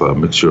bit of a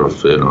mixture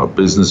of a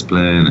business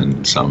plan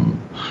and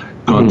some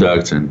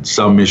contacts and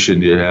some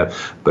mission you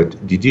have.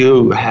 But did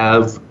you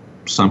have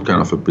some kind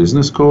of a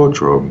business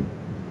coach or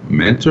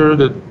mentor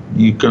that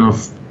you kind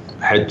of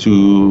had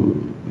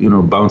to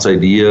bounce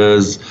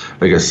ideas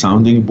like a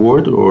sounding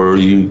board, or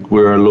you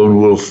were a lone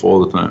wolf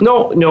all the time?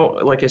 No.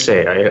 Like I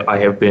say, I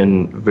have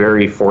been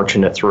very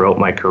fortunate throughout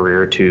my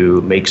career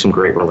to make some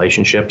great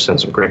relationships and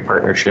some great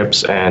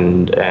partnerships,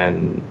 and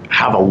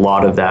have a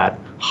lot of that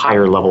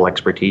higher level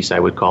expertise, I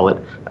would call it,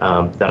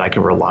 that I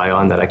can rely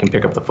on, that I can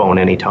pick up the phone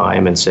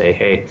anytime and say,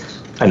 hey,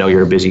 I know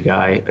you're a busy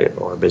guy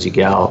or a busy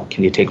gal.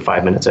 Can you take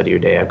 5 minutes out of your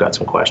day? I've got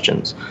some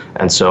questions.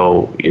 And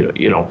so,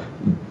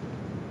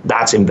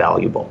 that's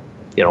invaluable.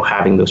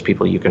 Having those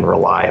people you can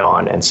rely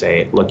on and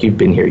say, look, you've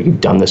been here, you've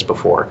done this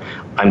before.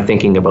 I'm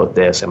thinking about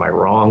this. Am I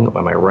wrong?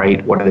 Am I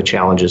right? What are the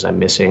challenges I'm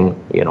missing?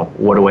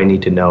 What do I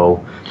need to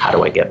know? How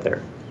do I get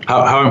there?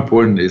 How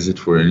important is it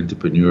for an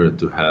entrepreneur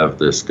to have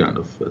this kind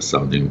of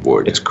sounding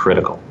board? It's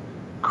critical.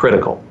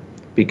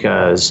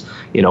 because,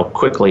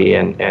 quickly,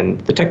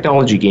 and the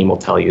technology game will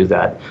tell you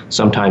that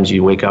sometimes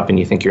you wake up and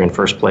you think you're in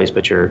first place,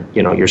 but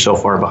you're so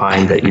far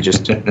behind that you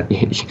just,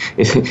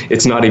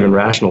 it's not even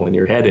rational in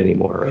your head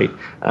anymore, right?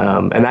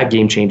 And that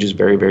game changes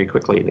very, very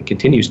quickly, and it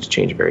continues to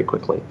change very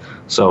quickly.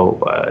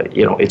 So,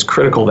 it's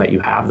critical that you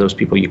have those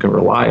people you can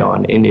rely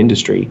on in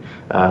industry,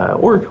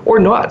 or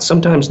not.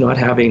 Sometimes not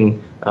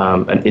having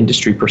an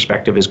industry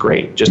perspective is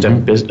great. Just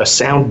a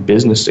sound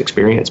business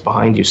experience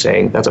behind you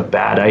saying that's a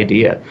bad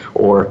idea,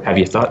 or have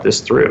you thought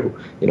this through?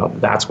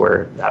 That's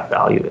where that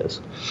value is.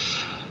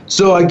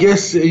 So I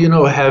guess,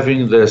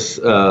 having this,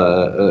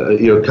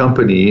 your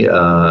company,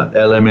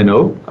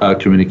 LMNO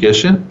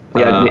Communication.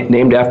 Yeah,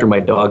 named after my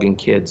dog and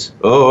kids.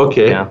 Oh,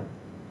 okay. Yeah.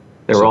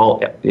 They were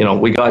all,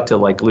 we got to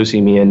like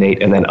Lucy, me, and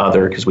Nate, and then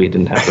other, because we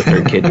didn't have the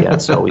third kid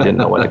yet, so we didn't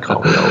know what to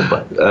call it.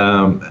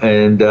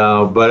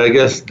 But I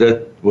guess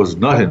that was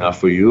not enough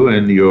for you,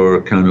 and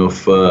your kind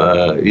of,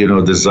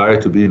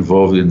 desire to be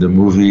involved in the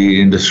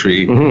movie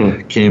industry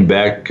came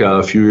back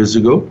a few years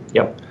ago.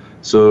 Yep.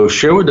 So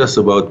share with us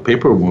about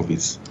Paper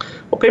Movies.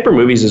 Well, Paper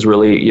Movies is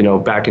really,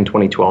 back in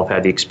 2012,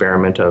 had the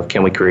experiment of,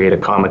 can we create a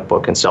comic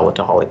book and sell it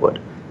to Hollywood?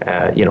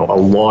 A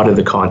lot of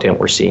the content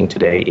we're seeing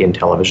today in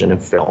television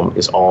and film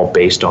is all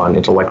based on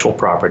intellectual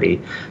property,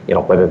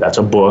 whether that's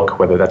a book,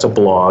 whether that's a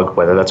blog,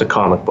 whether that's a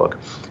comic book.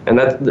 And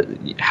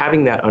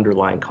having that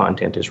underlying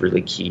content is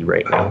really key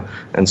right now.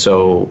 And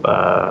so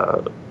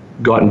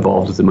got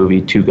involved with the movie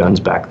Two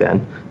Guns back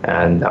then,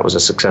 and that was a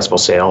successful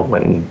sale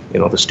when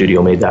the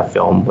studio made that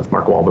film with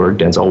Mark Wahlberg,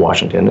 Denzel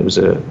Washington. It was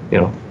a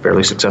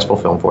fairly successful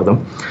film for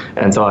them,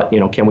 and thought,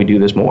 can we do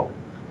this more?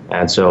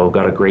 And so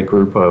got a great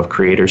group of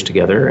creators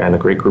together and a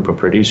great group of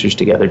producers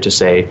together to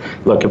say,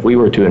 look, if we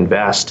were to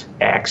invest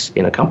X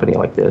in a company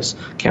like this,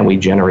 can we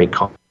generate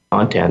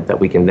content that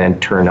we can then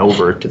turn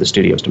over to the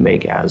studios to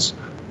make as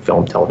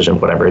film,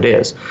 television, whatever it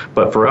is?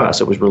 But for us,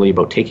 it was really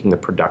about taking the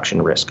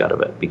production risk out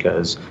of it,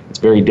 because it's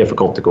very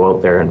difficult to go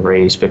out there and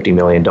raise $50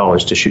 million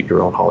to shoot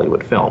your own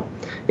Hollywood film.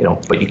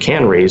 But you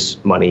can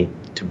raise money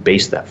to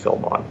base that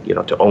film on,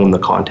 to own the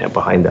content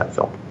behind that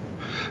film.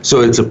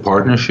 So it's a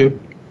partnership?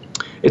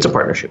 It's a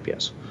partnership,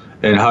 yes.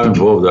 And how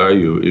involved are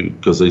you?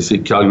 Because I see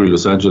Calgary,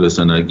 Los Angeles,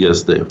 and I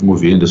guess the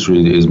movie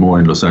industry is more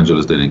in Los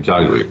Angeles than in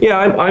Calgary. Yeah,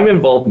 I'm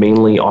involved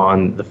mainly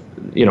on the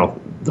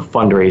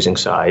fundraising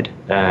side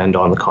and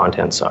on the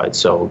content side.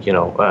 So,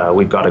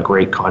 we've got a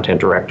great content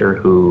director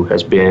who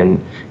has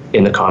been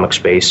in the comic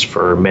space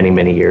for many,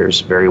 many years,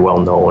 very well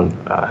known,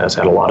 has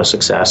had a lot of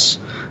success.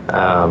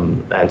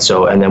 And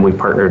then we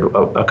partnered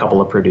a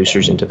couple of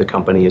producers into the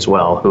company as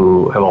well,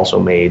 who have also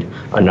made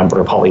a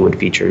number of Hollywood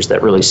features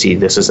that really see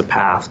this as a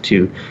path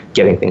to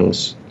getting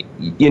things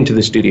into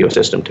the studio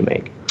system to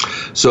make.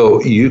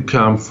 So you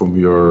come from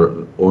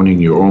owning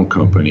your own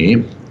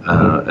company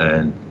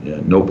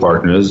and no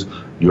partners.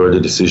 You're the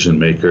decision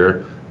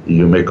maker.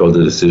 You make all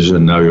the decisions,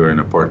 and now you're in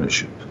a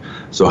partnership.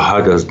 So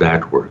how does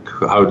that work?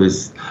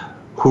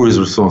 Who is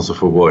responsible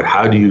for what?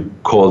 How do you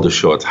call the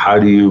shots? How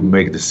do you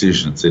make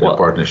decisions in a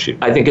partnership?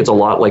 I think it's a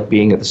lot like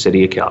being at the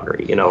City of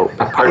Calgary. A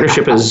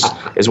partnership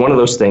is one of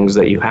those things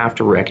that you have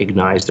to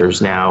recognize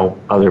there's now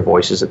other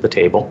voices at the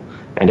table,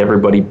 and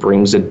everybody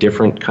brings a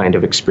different kind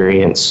of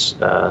experience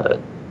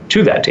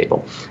to that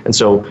table. And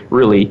so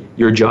really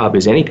your job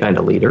as any kind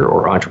of leader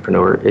or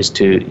entrepreneur is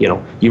to,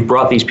 you've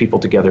brought these people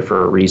together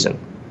for a reason,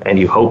 and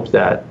you hope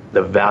that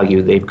the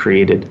value they've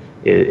created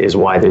is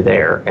why they're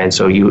there. And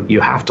so you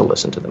have to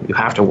listen to them. You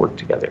have to work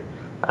together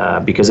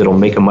because it'll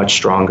make a much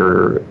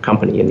stronger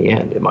company in the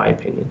end, in my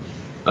opinion.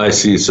 I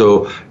see.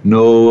 So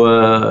no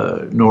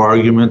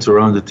arguments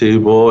around the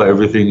table.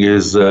 Everything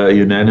is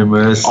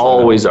unanimous.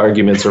 Always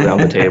arguments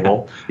around the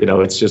table.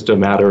 It's just a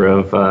matter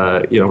of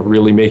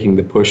really making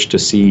the push to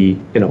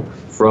see,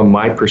 from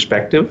my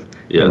perspective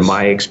and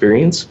my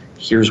experience,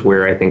 here's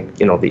where I think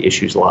the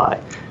issues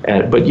lie.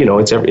 But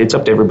it's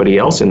up to everybody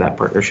else in that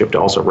partnership to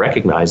also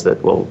recognize that,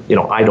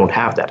 I don't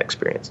have that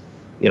experience.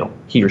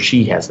 He or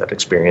she has that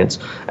experience,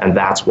 and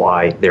that's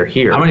why they're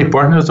here. How many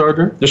partners are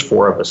there? There's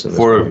 4 of us in this.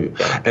 4 of you.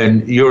 Yeah.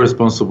 And you're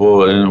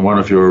responsible, and one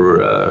of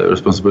your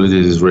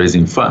responsibilities is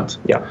raising funds.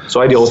 Yeah.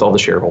 So I deal with all the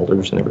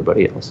shareholders and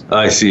everybody else.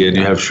 I see, and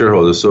you have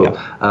shareholders. So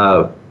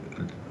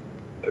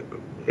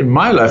in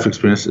my life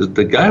experience,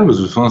 the guy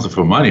who's responsible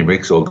for money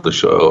makes all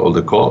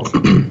the calls.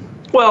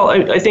 Well,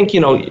 I think,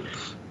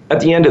 at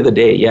the end of the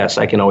day, yes,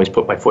 I can always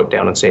put my foot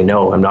down and say,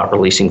 no, I'm not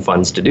releasing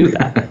funds to do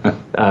that.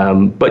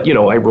 But,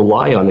 I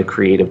rely on the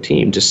creative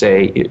team to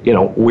say,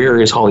 where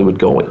is Hollywood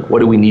going? What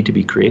do we need to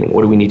be creating?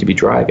 What do we need to be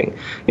driving?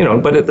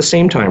 But at the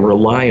same time,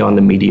 rely on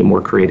the medium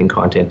we're creating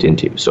content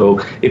into. So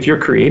if you're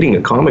creating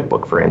a comic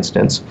book, for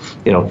instance,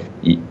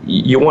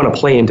 you want to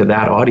play into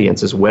that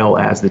audience as well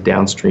as the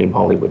downstream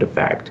Hollywood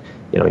effect.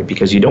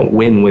 Because you don't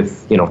win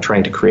with,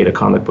 trying to create a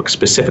comic book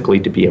specifically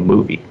to be a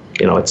movie.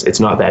 It's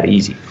not that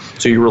easy.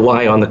 So you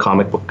rely on the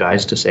comic book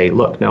guys to say,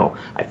 look, no,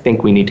 I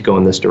think we need to go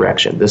in this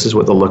direction. This is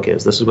what the look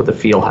is. This is what the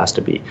feel has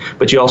to be.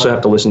 But you also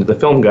have to listen to the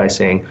film guy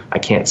saying, I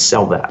can't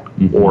sell that,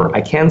 or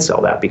I can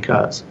sell that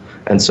because.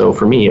 And so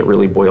for me, it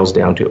really boils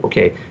down to,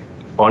 okay,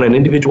 on an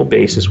individual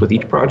basis with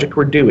each project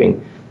we're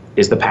doing,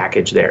 is the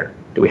package there?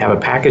 Do we have a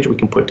package we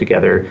can put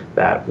together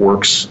that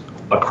works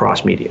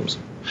across mediums?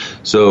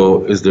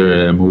 So, is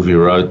there a movie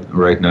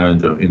right now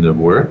in the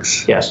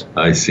works? Yes.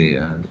 I see.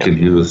 Can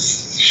you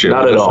share?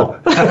 Not at all.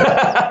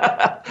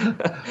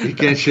 You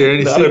can't share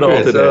any Not secrets. at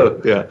all today.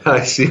 Oh, yeah.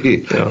 I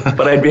see.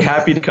 But I'd be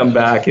happy to come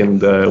back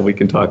and we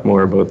can talk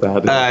more about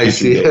that. I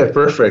see. Yeah,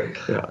 perfect.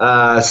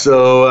 Yeah.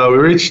 So we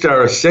reached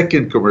our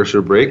second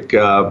commercial break.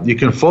 You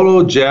can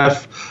follow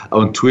Jeff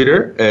on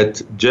Twitter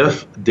at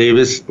Jeff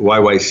Davis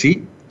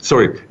YYC.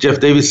 Sorry, Jeff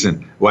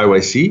Davison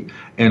YYC,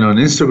 and on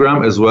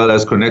Instagram, as well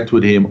as connect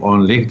with him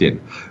on LinkedIn.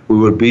 We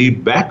will be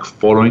back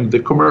following the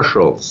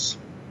commercials.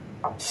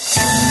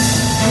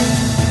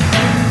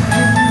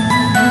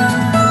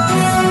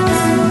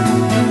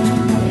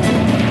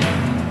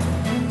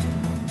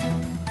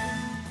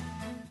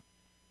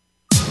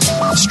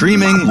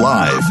 Streaming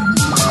live,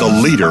 the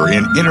leader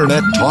in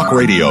Internet talk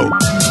radio,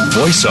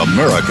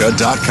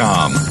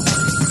 VoiceAmerica.com.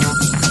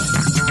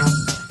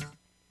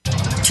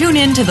 Tune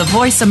in to the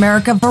Voice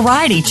America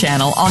Variety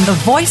channel on the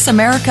Voice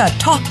America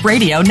Talk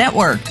Radio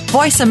Network.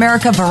 Voice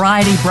America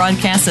Variety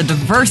broadcasts a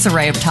diverse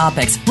array of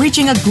topics,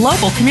 reaching a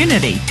global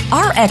community.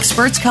 Our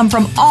experts come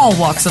from all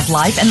walks of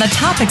life, and the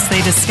topics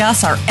they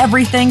discuss are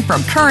everything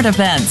from current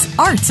events,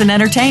 arts and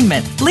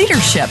entertainment,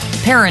 leadership,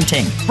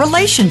 parenting,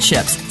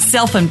 relationships,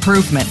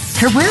 self-improvement,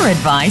 career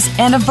advice,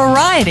 and a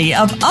variety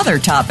of other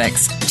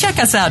topics. Check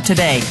us out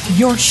today.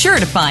 You're sure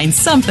to find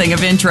something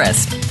of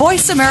interest.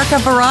 Voice America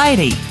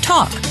Variety.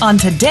 Talk on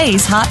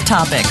today's hot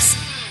topics.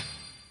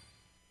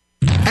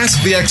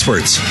 Ask the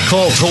experts.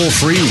 Call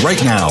toll-free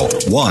right now,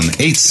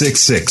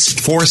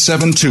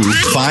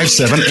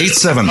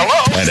 1-866-472-5787.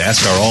 And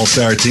ask our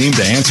All-Star team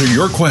to answer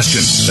your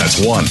question. That's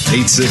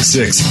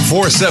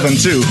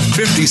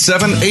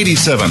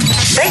 1-866-472-5787.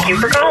 Thank you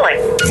for calling.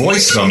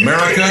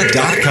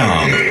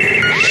 VoiceAmerica.com.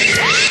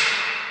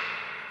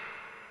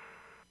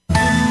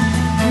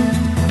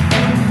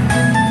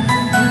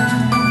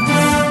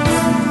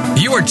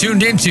 You are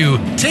tuned into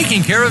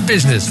Taking Care of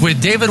Business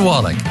with David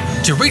Wallach.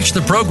 To reach the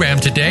program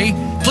today,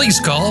 please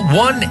call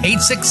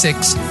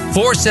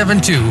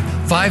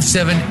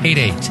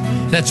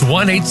 1-866-472-5788. That's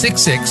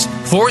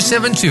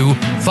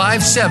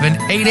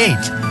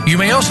 1-866-472-5788. You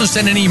may also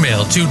send an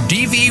email to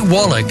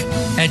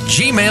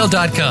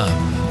dvwallach@gmail.com.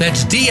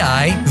 That's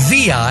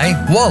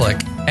D-I-V-I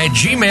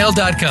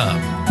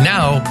Wallach@gmail.com.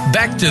 Now,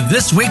 back to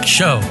this week's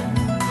show.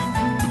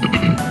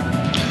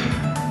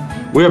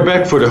 We are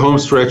back for the home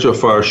stretch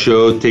of our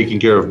show, Taking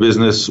Care of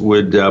Business,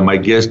 with my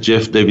guest,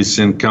 Jeff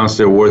Davison,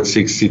 Councillor, Ward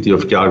 6, City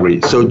of Calgary.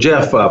 So,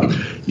 Jeff,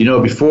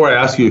 before I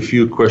ask you a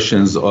few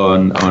questions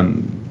on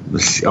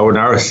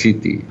our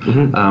city,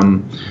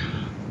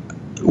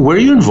 were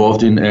you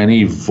involved in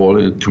any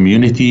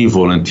community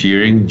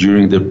volunteering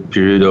during the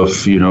period of,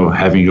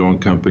 having your own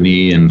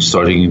company and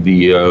starting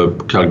the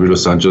Calgary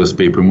Los Angeles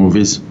paper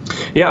movies?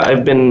 Yeah,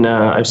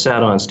 I've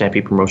sat on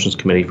Stampede Promotions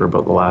Committee for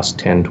about the last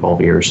 10, 12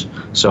 years.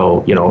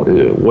 So,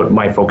 what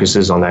my focus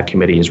is on that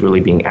committee is really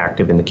being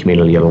active in the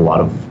community at a lot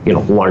of,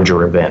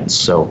 larger events.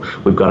 So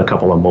we've got a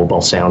couple of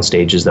mobile sound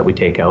stages that we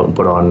take out and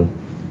put on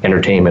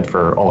entertainment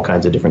for all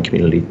kinds of different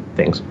community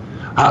things.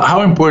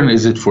 How important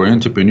is it for an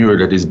entrepreneur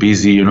that is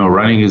busy,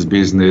 running his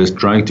business,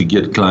 trying to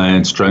get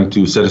clients, trying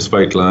to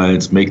satisfy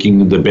clients,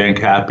 making the bank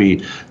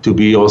happy, to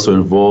be also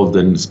involved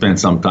and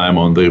spend some time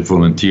on the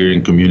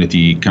volunteering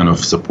community kind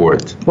of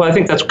support? Well, I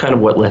think that's kind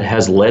of what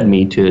has led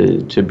me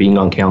to being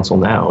on council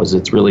now, is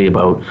it's really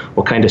about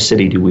what kind of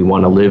city do we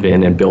want to live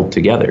in and build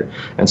together.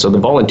 And so the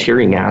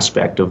volunteering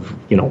aspect of,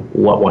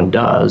 what one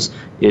does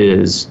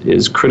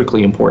is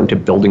critically important to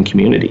building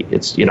community.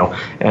 It's,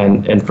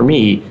 and for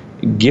me,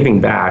 giving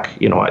back,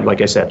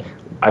 like I said,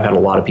 I've had a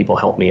lot of people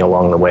help me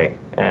along the way,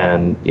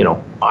 and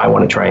I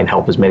want to try and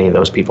help as many of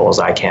those people as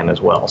I can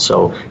as well.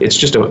 So it's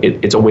just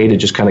it's a way to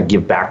just kind of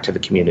give back to the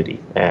community.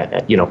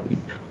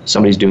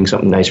 Somebody's doing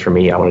something nice for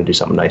me, I want to do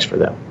something nice for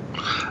them.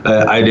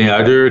 Any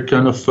other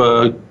kind of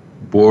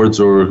boards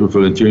or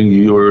volunteering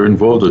you were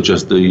involved, or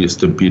just the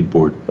Stampede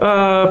board?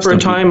 For a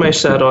time, I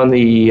sat on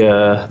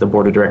the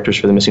board of directors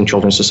for the Missing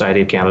Children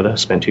Society of Canada.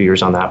 Spent 2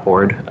 years on that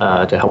board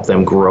to help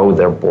them grow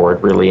their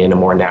board really in a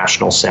more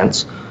national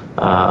sense,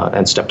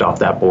 and stepped off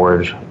that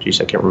board. Geez,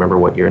 I can't remember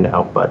what year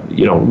now, but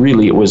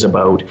really it was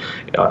about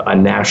a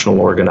national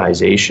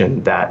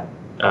organization that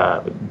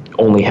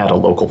only had a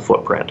local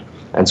footprint.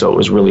 And so it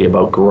was really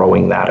about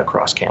growing that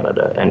across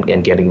Canada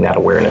and getting that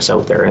awareness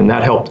out there. And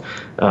that helped.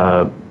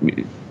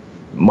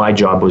 My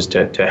job was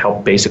to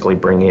help basically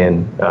bring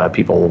in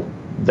people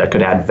that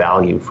could add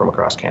value from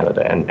across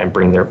Canada and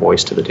bring their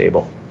voice to the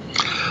table.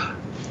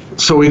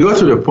 So we go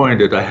to the point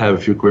that I have a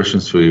few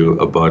questions for you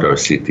about our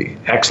city.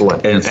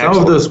 Excellent. And some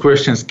of those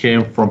questions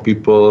came from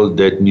people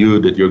that knew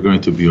that you're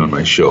going to be on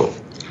my show.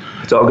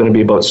 It's all going to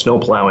be about snow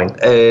plowing.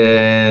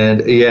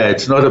 And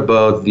it's not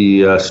about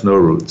the snow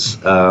routes.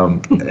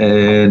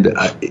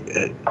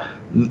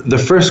 The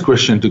first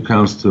question that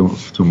comes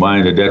to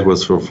mind, and that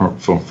was from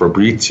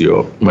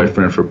Fabrizio, my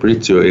friend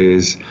Fabrizio,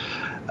 is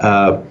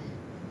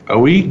are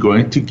we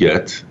going to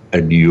get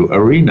a new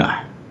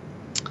arena?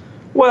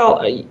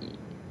 Well,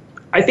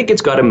 I think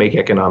it's got to make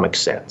economic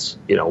sense.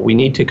 We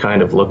need to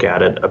kind of look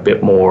at it a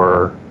bit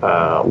more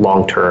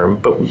long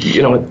term. But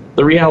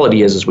the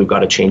reality is we've got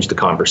to change the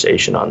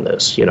conversation on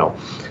this.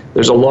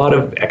 There's a lot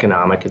of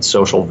economic and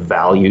social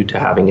value to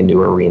having a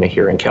new arena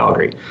here in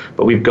Calgary,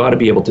 but we've got to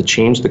be able to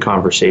change the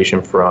conversation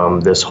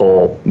from this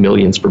whole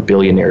millions for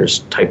billionaires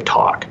type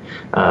talk.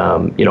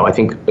 I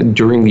think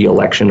during the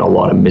election, a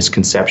lot of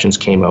misconceptions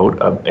came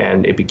out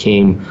and it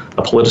became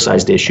a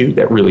politicized issue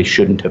that really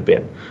shouldn't have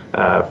been.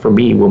 For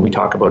me, when we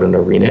talk about an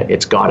arena,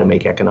 it's got to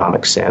make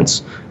economic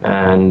sense,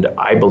 and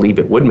I believe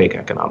it would make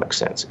economic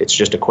sense. It's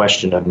just a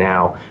question of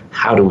now,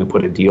 how do we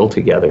put a deal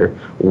together?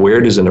 Where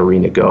does an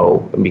arena go?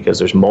 Because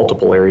there's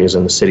multiple areas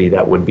in the city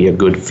that would be a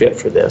good fit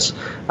for this,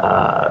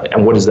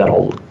 and what does that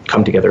all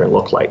come together and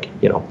look like?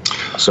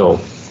 So.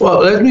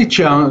 Well, let me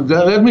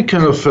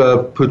kind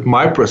of put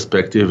my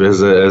perspective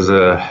as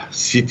a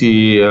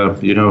city,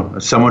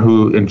 someone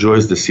who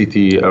enjoys the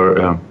city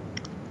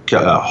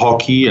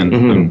hockey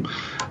and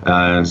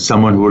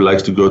someone who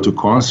likes to go to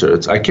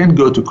concerts. I can't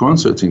go to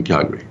concerts in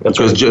Calgary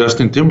because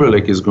Justin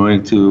Timberlake is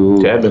going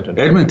to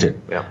Edmonton.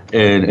 Yeah.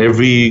 And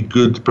every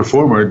good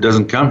performer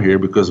doesn't come here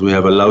because we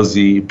have a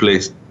lousy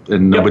place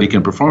and nobody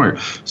can perform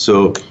here.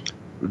 So.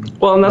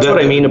 Well, and that's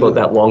what I mean about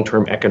that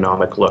long-term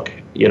economic look.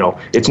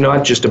 It's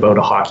not just about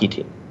a hockey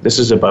team. This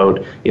is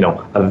about,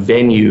 a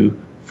venue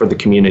for the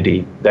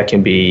community that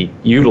can be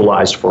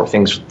utilized for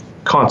things,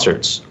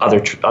 concerts,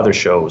 other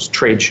shows,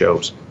 trade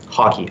shows,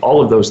 hockey,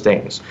 all of those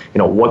things.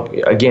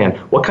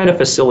 What kind of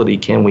facility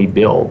can we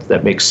build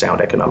that makes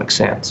sound economic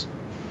sense?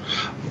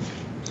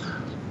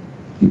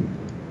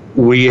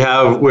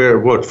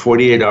 We're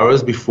 48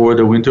 hours before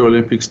the Winter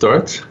Olympics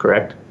starts?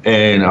 Correct.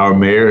 And our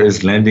mayor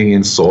is landing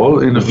in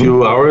Seoul in a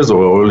few hours,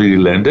 or already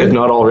landed. If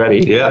not already.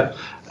 Yeah.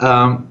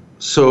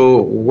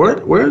 So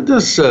where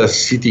does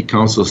City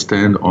Council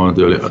stand on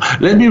the Olympics?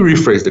 Let me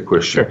rephrase the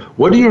question. Sure.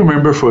 What do you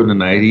remember for the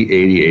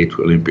 1988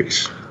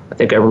 Olympics? I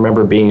think I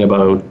remember being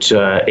about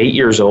 8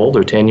 years old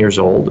or 10 years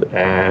old,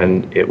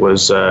 and it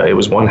was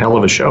one hell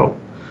of a show.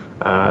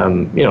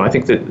 I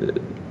think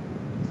that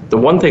the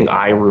one thing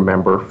I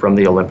remember from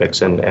the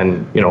Olympics,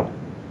 and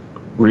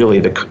really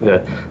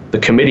the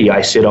committee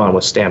I sit on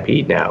with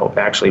Stampede now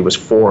actually was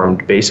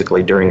formed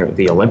basically during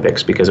the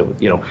Olympics because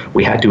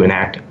we had to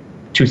enact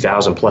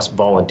 2,000 plus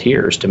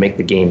volunteers to make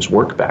the games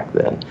work back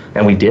then,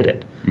 and we did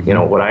it.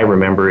 Mm-hmm. What I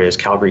remember is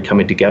Calgary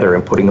coming together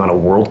and putting on a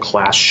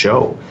world-class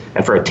show,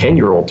 and for a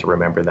 10-year-old to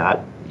remember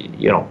that,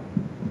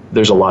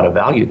 there's a lot of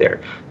value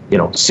there.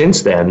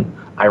 Since then,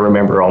 I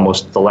remember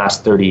almost the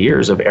last 30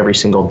 years of every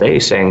single day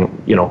saying,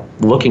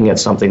 looking at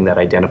something that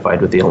identified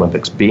with the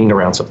Olympics, being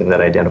around something that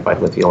identified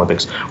with the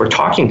Olympics, or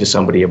talking to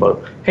somebody about,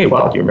 hey,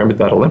 wow, do you remember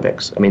that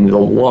Olympics? I mean, the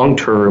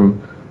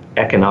long-term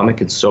economic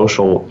and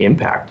social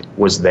impact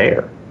was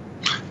there.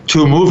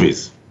 Two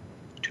movies,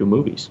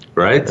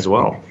 right? As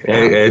well. Yeah.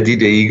 Eddie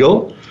the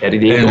Eagle, and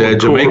the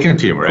Jamaican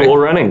team, right? Cool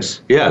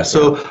Runnings. Yeah.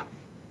 So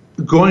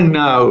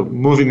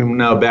moving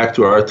now back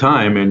to our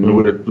time, and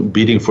we're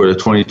bidding for the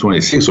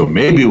 2026, or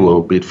maybe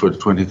we'll bid for the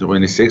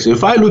 2026.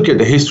 If I look at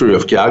the history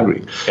of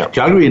Calgary,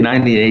 Calgary in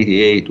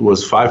 1988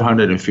 was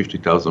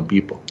 550,000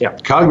 people. Yeah.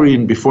 Calgary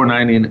before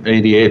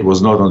 1988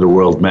 was not on the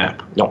world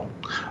map. No.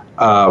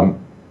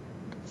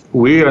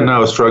 We are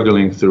now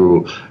struggling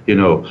through,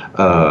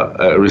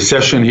 a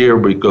recession here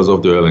because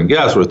of the oil and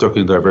gas. We're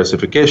talking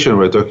diversification.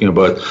 We're talking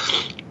about,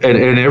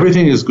 and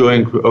everything is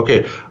going,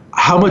 okay,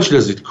 how much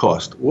does it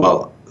cost?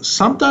 Well,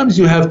 sometimes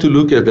you have to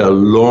look at the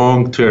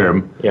long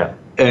term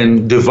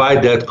and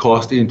divide that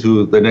cost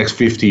into the next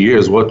 50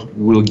 years. What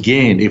we'll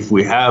gain if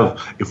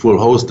we'll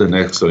host the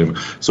next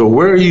Olympics. So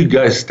where do you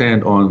guys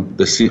stand on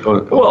the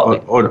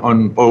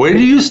or where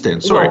do you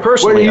stand? Sorry, well,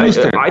 personally, where do you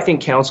stand? I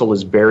think council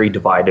is very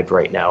divided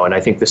right now, and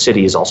I think the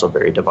city is also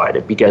very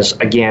divided because,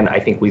 again, I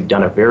think we've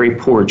done a very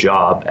poor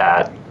job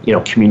at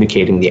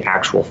communicating the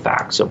actual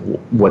facts of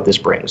what this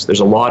brings. There's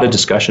a lot of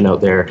discussion out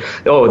there.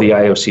 Oh, the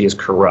IOC is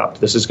corrupt.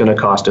 This is going to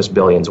cost us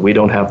billions. We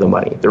don't have the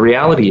money. The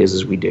reality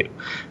is we do.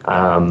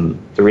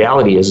 The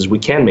reality is we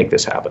can make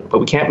this happen, but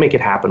we can't make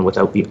it happen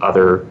without the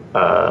other,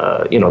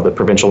 the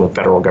provincial and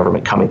federal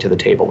government coming to the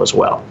table as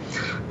well.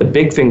 The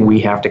big thing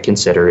we have to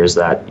consider is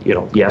that,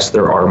 yes,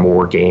 there are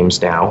more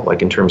games now,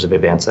 like in terms of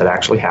events that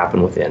actually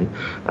happen within.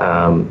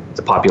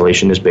 The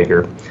population is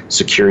bigger.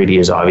 Security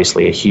is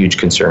obviously a huge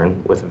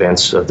concern with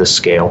events of this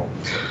scale.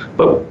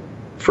 But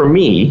for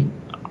me,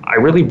 I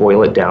really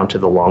boil it down to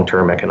the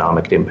long-term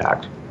economic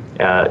impact.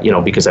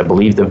 Because I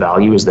believe the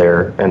value is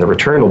there and the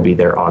return will be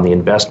there on the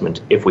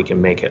investment if we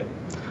can make it.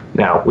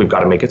 Now, we've got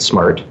to make it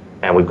smart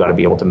and we've got to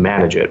be able to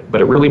manage it.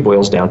 But it really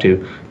boils down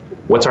to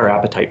what's our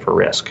appetite for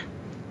risk?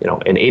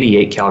 In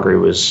 '88, Calgary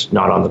was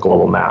not on the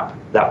global map.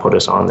 That put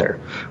us on there.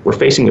 We're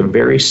facing a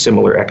very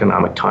similar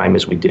economic time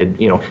as we did,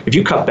 if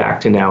you cut back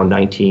to now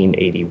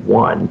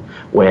 1981,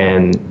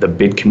 when the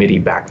bid committee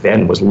back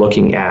then was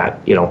looking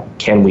at,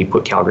 can we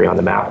put Calgary on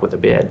the map with a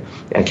bid,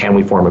 and can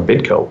we form a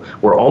bidco?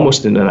 We're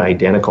almost in an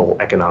identical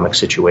economic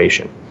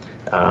situation.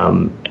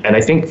 And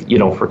I think,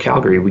 for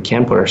Calgary, we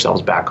can put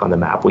ourselves back on the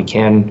map. We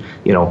can,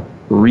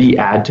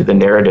 re-add to the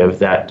narrative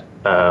that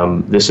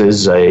this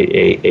is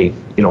a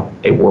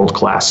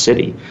world-class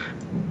city.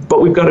 But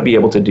we've got to be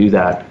able to do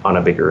that on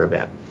a bigger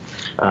event.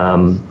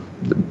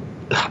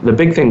 The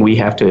big thing we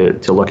have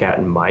to look at,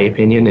 in my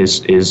opinion,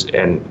 is,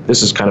 and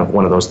this is kind of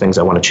one of those things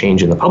I want to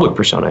change in the public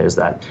persona, is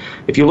that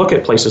if you look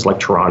at places like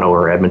Toronto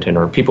or Edmonton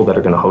or people that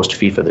are going to host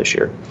FIFA this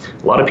year,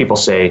 a lot of people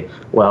say,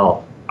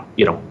 well,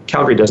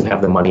 Calgary doesn't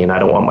have the money and I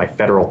don't want my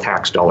federal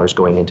tax dollars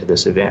going into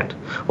this event.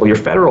 Well, your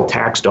federal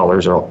tax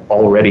dollars are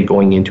already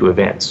going into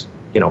events.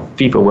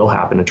 FIFA will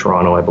happen in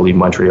Toronto, I believe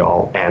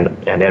Montreal and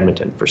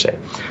Edmonton, per se.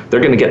 They're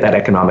going to get that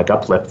economic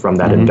uplift from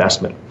that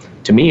investment.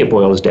 To me, it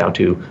boils down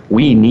to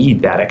we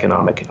need that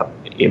economic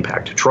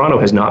impact. Toronto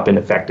has not been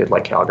affected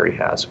like Calgary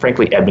has.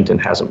 Frankly, Edmonton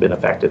hasn't been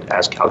affected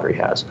as Calgary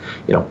has.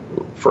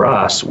 For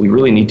us, we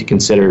really need to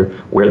consider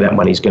where that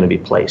money is going to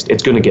be placed.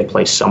 It's going to get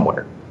placed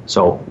somewhere.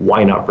 So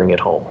why not bring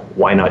it home?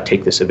 Why not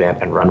take this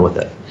event and run with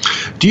it?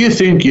 Do you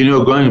think,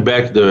 going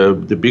back,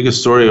 the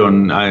biggest story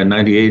on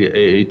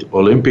 98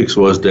 Olympics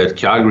was that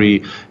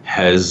Calgary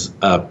has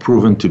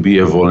proven to be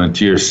a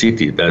volunteer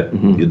city, that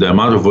the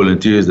amount of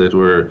volunteers that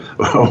were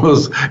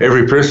almost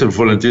every person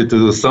volunteered to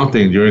do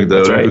something during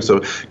the Olympics. Right.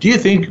 So do you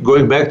think,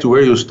 going back to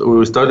where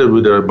we started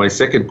with my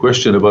second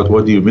question about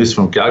what do you miss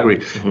from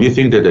Calgary, do you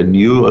think that a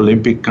new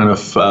Olympic kind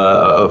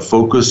of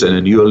focus and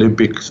a new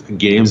Olympic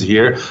Games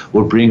here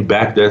will bring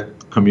back that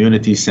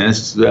community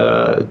sense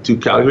to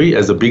Calgary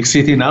as a big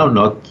city now,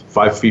 not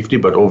 550,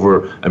 but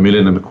over 1.25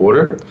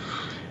 million?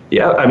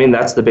 Yeah, I mean,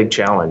 that's the big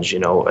challenge.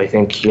 I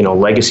think,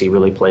 legacy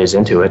really plays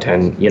into it.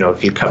 And,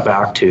 if you cut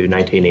back to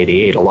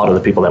 1988, a lot of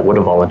the people that would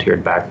have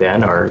volunteered back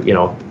then are,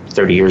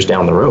 30 years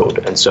down the road.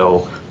 And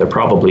so they're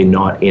probably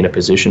not in a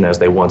position as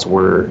they once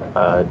were,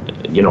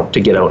 to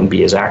get out and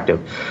be as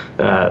active.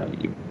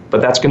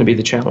 But that's going to be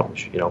the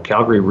challenge.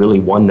 Calgary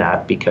really won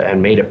that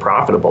and made it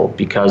profitable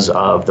because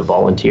of the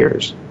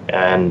volunteers.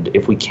 And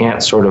if we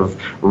can't sort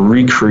of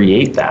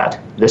recreate that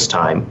this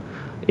time,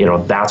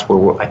 that's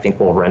where I think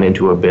we'll run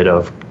into a bit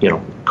of,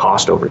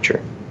 cost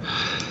overture.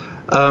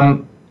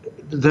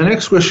 The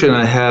next question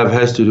I have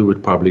has to do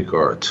with public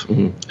art.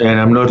 And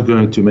I'm not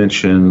going to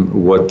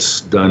mention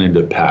what's done in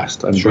the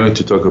past. I'm going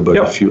to talk about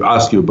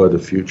ask you about the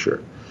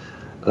future.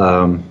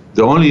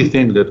 The only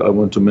thing that I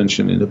want to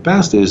mention in the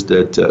past is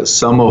that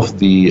some of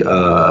the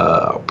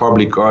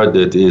public art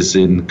that is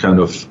in kind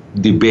of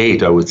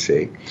debate, I would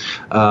say,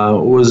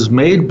 was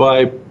made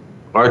by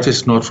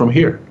artists not from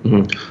here.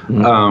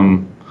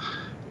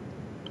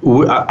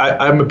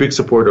 I'm a big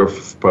supporter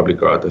of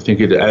public art. I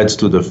think it adds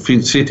to the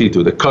city,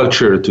 to the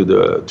culture,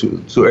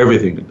 to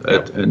everything,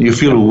 and you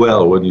feel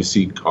well when you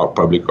see our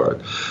public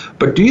art.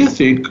 But do you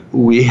think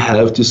we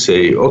have to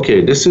say,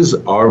 okay, this is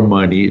our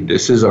money,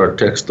 this is our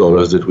tax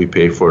dollars that we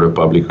pay for the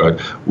public art,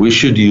 we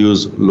should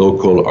use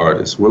local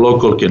artists? Well,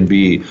 local can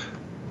be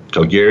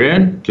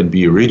Calgarian, can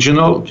be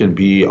regional, can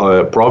be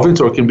a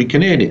province, or can be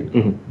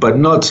Canadian, but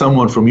not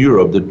someone from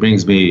Europe that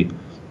brings me,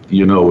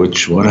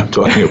 which one I'm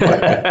talking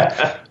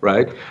about,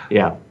 right?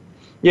 Yeah.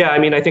 Yeah, I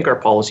mean, I think our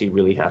policy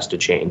really has to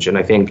change. And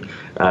I think,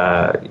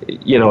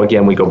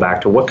 again, we go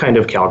back to what kind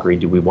of Calgary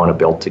do we want to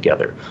build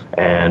together?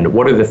 And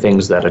what are the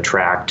things that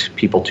attract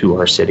people to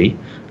our city?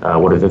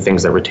 What are the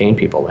things that retain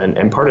people?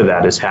 And part of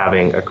that is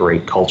having a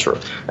great culture.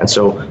 And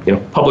so,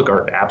 public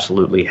art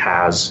absolutely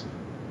has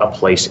a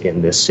place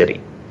in this city.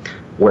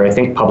 Where I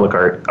think public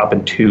art up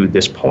until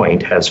this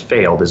point has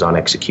failed is on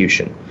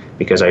execution.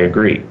 Because I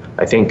agree.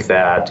 I think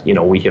that,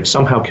 we have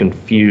somehow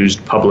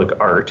confused public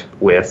art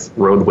with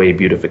roadway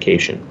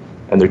beautification.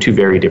 And they're two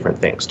very different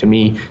things. To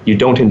me, you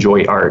don't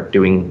enjoy art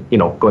doing,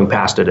 going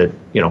past it at,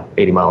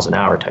 80 miles an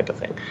hour type of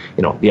thing.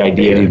 The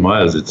idea... 80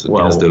 miles, it's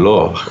against the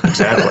law.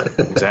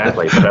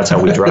 Exactly. But that's how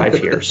we drive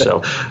here.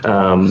 So,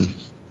 and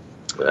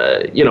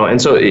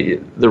so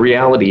the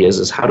reality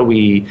is how do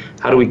we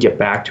get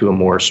back to a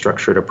more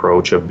structured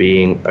approach of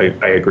being,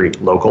 I agree,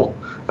 local,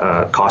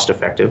 cost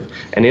effective,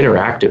 and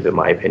interactive, in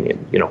my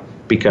opinion.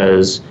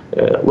 Because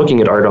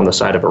looking at art on the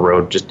side of a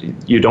road, just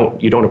you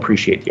don't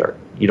appreciate the art.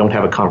 You don't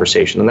have a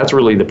conversation, and that's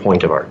really the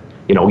point of art.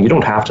 You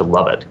don't have to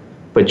love it,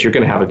 but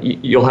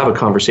you'll have a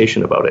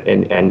conversation about it,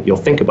 and you'll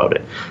think about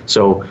it.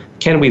 So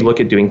can we look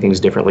at doing things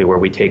differently where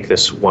we take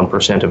this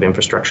 1% of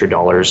infrastructure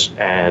dollars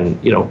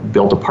and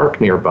build a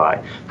park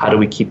nearby? How do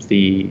we keep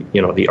the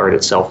art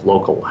itself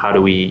local? How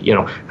do we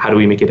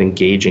make it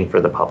engaging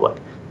for the public?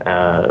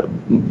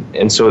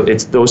 And so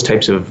it's those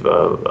types of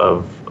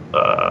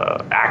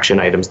action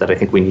items that I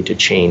think we need to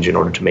change in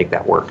order to make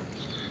that work.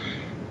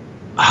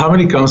 How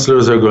many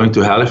councillors are going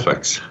to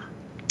Halifax?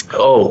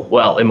 Oh,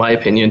 well, in my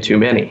opinion, too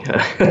many.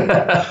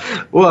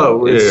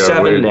 Well, it's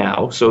 7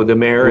 now, so the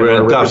mayor and we're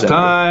our in tough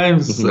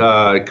times.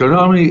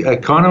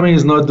 Economy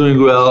is not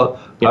doing well.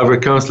 Other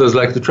councillors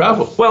like to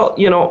travel. Well,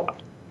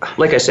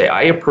 like I say,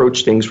 I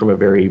approach things from a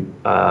very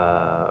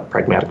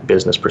pragmatic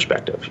business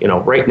perspective.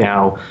 Right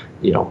now,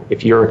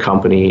 if you're a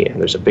company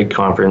and there's a big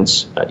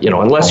conference,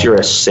 unless you're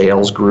a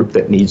sales group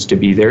that needs to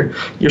be there,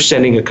 you're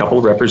sending a couple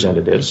of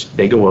representatives.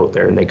 They go out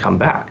there and they come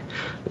back.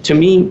 To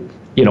me,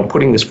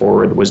 putting this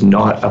forward was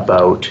not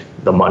about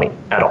the money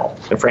at all.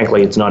 And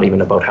frankly, it's not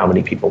even about how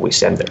many people we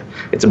send there.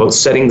 It's about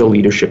setting the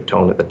leadership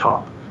tone at the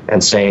top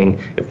and saying,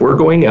 if we're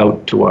going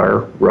out to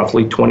our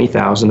roughly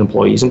 20,000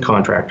 employees and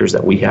contractors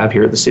that we have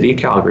here at the City of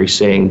Calgary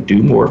saying,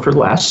 do more for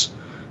less,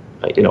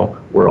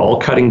 we're all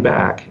cutting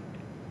back.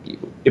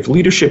 If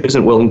leadership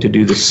isn't willing to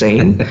do the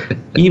same,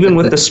 even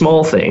with the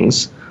small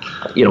things,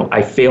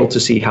 I fail to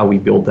see how we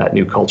build that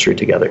new culture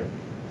together.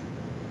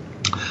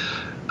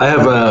 I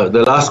have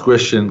the last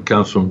question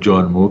comes from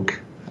John Mook.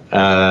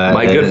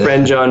 My good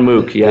friend John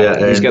Mook. He's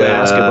going to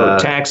ask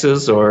about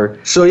taxes or.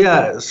 So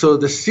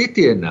the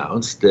city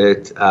announced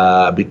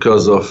that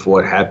because of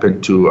what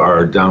happened to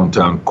our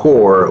downtown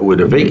core with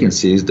the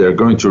vacancies, they're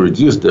going to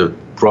reduce the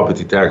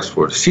property tax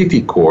for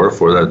city core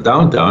for the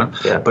downtown,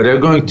 but they're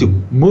going to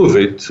move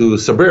it to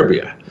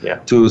suburbia,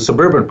 to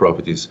suburban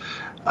properties.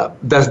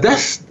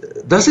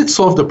 Does it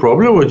solve the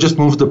problem, or just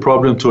move the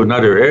problem to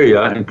another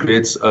area and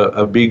creates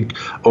a big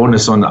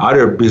onus on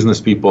other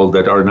business people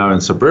that are now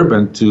in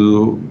suburban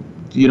to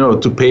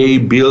pay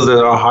bills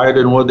that are higher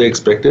than what they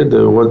expected,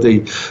 what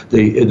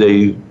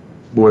they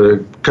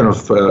were kind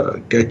of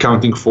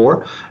accounting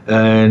for?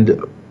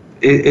 And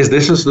is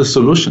this the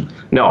solution?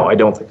 No, I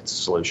don't think it's a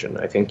solution.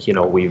 I think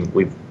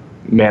we've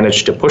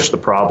managed to push the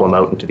problem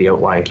out into the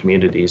outlying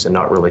communities and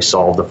not really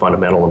solve the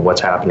fundamental of what's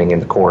happening in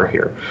the core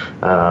here.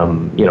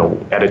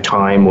 At a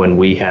time when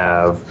we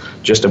have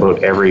just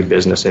about every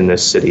business in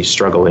this city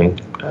struggling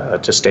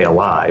to stay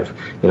alive,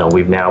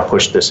 we've now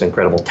pushed this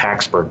incredible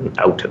tax burden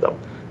out to them.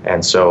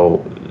 And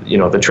so,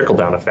 the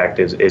trickle-down effect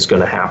is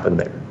going to happen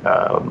there.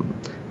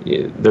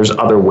 There's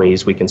other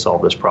ways we can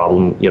solve this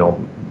problem.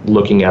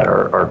 Looking at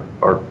our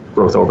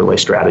growth overlay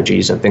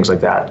strategies and things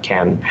like that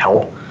can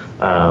help.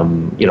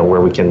 Where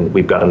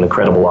we've got an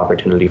incredible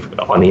opportunity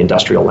on the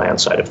industrial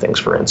land side of things,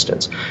 for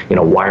instance.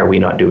 Why are we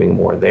not doing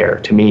more there?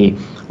 To me,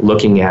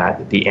 looking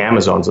at the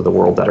Amazons of the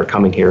world that are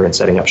coming here and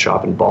setting up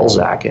shop in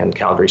Balzac, and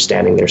Calgary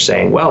standing there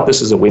saying, well,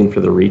 this is a win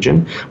for the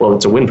region. Well,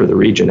 it's a win for the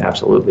region,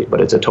 absolutely,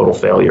 but it's a total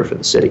failure for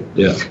the city.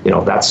 Yeah.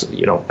 That's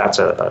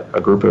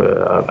a group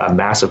of a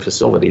massive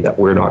facility that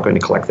we're not going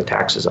to collect the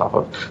taxes off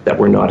of, that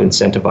we're not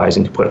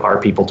incentivizing to put our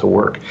people to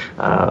work.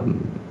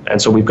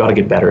 And so we've got to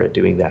get better at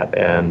doing that,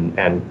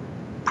 and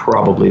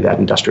probably that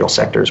industrial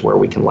sector is where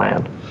we can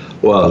land.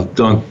 Well,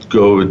 don't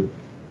go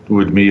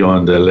with me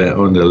on the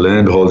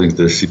land holdings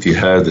the city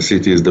has. The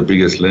city is the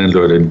biggest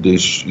landlord, and it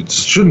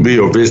shouldn't be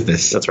your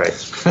business. That's right.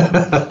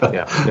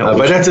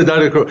 But that's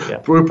another.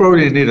 We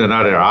probably need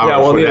another hour. Yeah,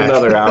 we'll need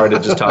another hour to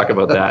just talk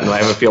about that, and I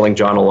have a feeling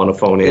John will want to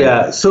phone in.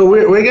 Yeah, so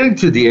we're getting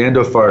to the end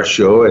of our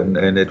show, and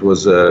it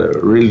was a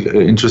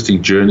really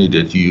interesting journey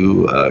that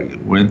you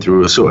went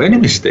through. So, any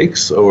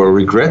mistakes or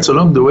regrets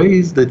along the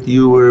way that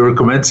you would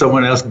recommend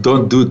someone else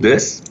don't do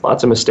this?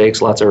 Lots of mistakes,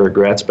 lots of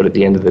regrets, but at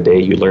the end of the day,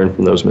 you learn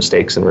from those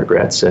mistakes and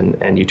regrets,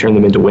 and you turn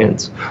them into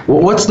wins. Well,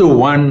 what's the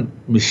one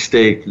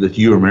mistake that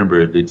you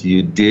remember that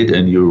you did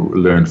and you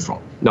learned from?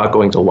 Not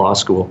going to law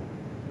school.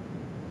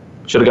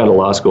 Should have gone to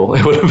law school.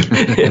 It would have,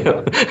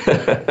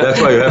 That's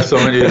why you have so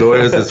many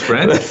lawyers as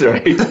friends? That's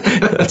right.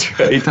 That's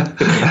right.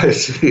 I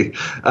see.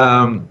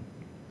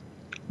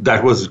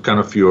 That was kind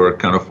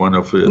of one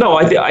of it. No,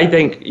 I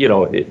think,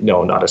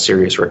 no, not a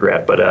serious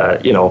regret, but,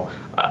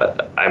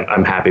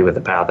 I'm happy with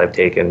the path I've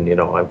taken.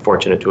 I'm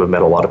fortunate to have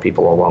met a lot of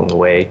people along the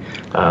way.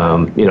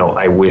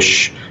 I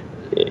wish,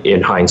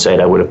 in hindsight,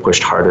 I would have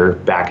pushed harder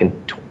back in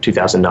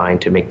 2009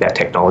 to make that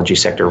technology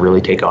sector really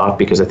take off,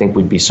 because I think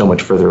we'd be so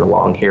much further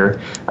along here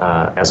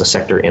as a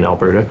sector in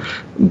Alberta.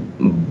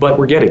 But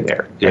we're getting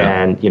there.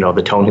 Yeah. And,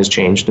 the tone has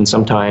changed, and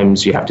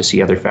sometimes you have to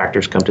see other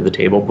factors come to the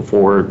table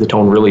before the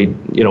tone really,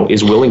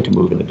 is willing to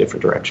move in a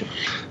different direction.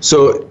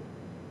 So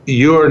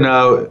you're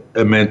now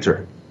a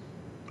mentor,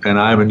 and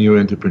I'm a new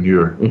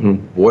entrepreneur. Mm-hmm.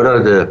 What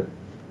are the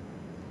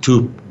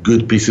 2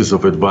 good pieces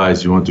of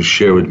advice you want to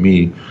share with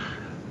me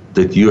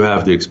that you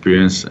have the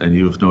experience and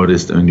you've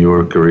noticed in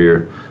your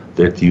career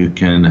that you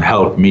can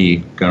help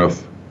me kind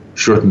of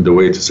shorten the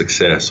way to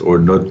success or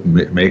not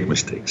make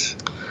mistakes?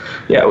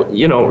 Yeah,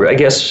 I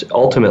guess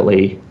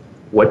ultimately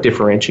what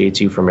differentiates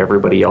you from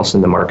everybody else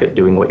in the market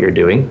doing what you're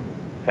doing,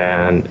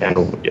 and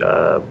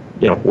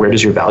where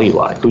does your value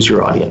lie? Who's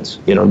your audience?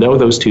 Know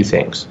those 2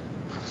 things,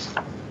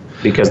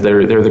 because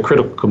they're the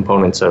critical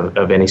components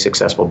of any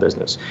successful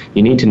business.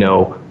 You need to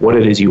know what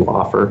it is you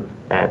offer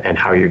and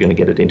how you're going to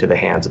get it into the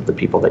hands of the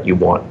people that you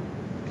want,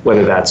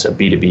 whether that's a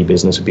B2B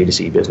business, a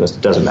B2C business,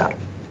 it doesn't matter.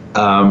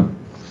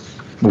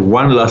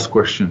 One last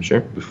question, Sure.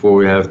 before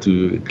we have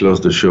to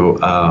close the show.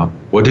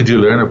 What did you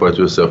learn about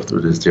yourself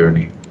through this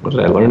journey? What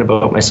did I learn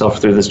about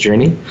myself through this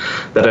journey?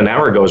 That an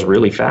hour goes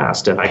really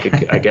fast, and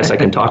I guess I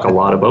can talk a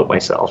lot about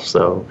myself.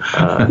 So,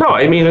 no,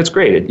 I mean, it's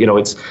great.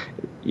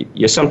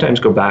 You sometimes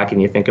go back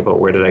and you think about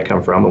where did I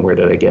come from and where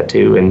did I get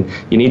to, and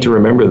you need to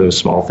remember those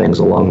small things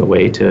along the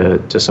way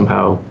to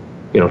somehow,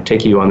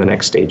 take you on the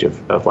next stage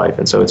of life.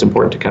 And so it's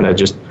important to kind of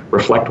just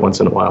reflect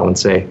once in a while and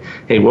say,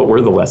 hey, what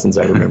were the lessons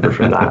I remember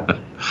from that?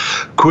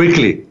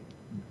 Quickly,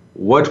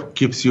 what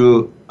keeps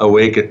you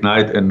awake at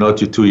night and not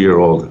your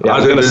 2-year-old? Yeah, I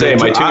was going to say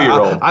my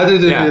 2-year-old. Other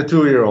than your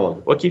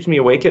 2-year-old. What keeps me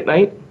awake at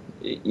night?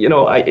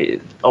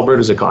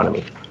 Alberta's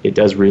economy. It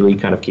does really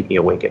kind of keep me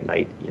awake at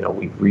night.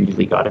 We've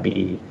really got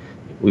to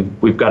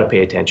we've got to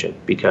pay attention,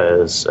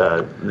 because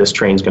this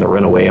train's going to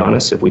run away on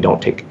us if we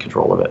don't take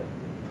control of it.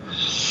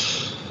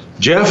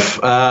 Jeff,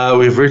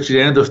 we've reached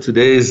the end of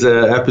today's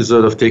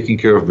episode of Taking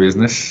Care of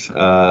Business.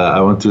 I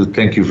want to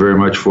thank you very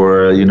much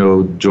for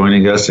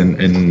joining us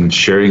and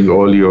sharing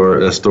all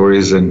your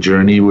stories and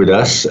journey with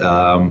us.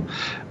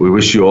 We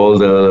wish you all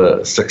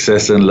the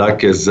success and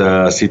luck as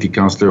City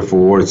Councillor for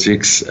Ward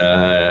 6.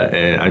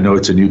 I know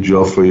it's a new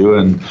job for you,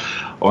 and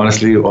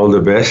honestly, all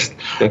the best.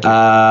 Thank you.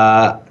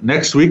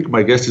 Next week,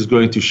 my guest is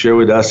going to share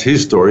with us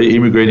his story,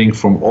 immigrating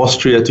from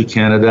Austria to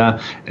Canada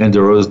and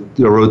the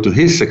road to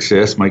his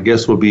success. My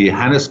guest will be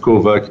Hannes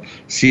Kovac,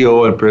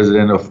 CEO and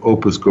President of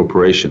Opus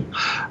Corporation.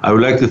 I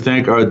would like to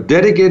thank our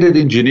dedicated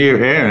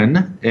engineer,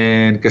 Aaron,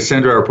 and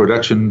Cassandra, our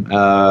production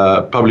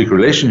public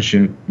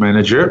relationship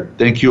manager.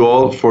 Thank you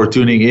all for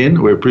tuning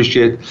in. We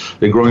appreciate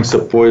the growing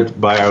support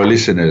by our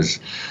listeners.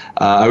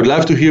 I would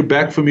love to hear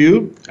back from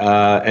you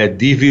at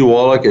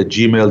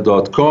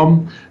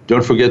dvwallach@gmail.com.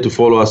 Don't forget to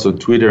follow us on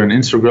Twitter and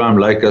Instagram,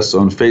 like us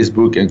on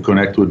Facebook, and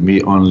connect with me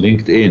on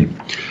LinkedIn.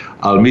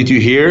 I'll meet you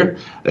here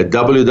at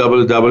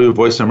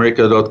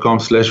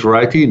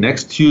www.voiceamerica.com/variety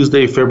next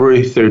Tuesday,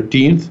 February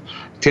 13th,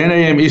 10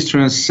 a.m.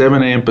 Eastern,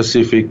 7 a.m.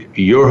 Pacific.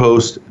 Your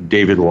host,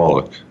 David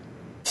Wallach.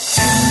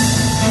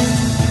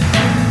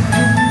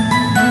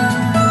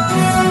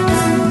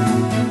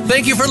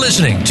 Thank you for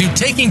listening to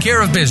Taking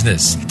Care of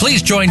Business.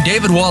 Please join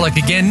David Wallach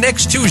again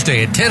next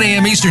Tuesday at 10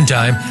 a.m. Eastern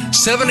Time,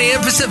 7 a.m.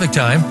 Pacific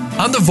Time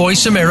on the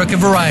Voice America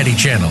Variety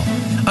Channel.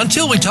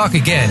 Until we talk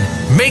again,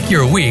 make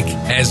your week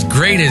as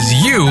great as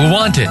you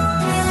want it.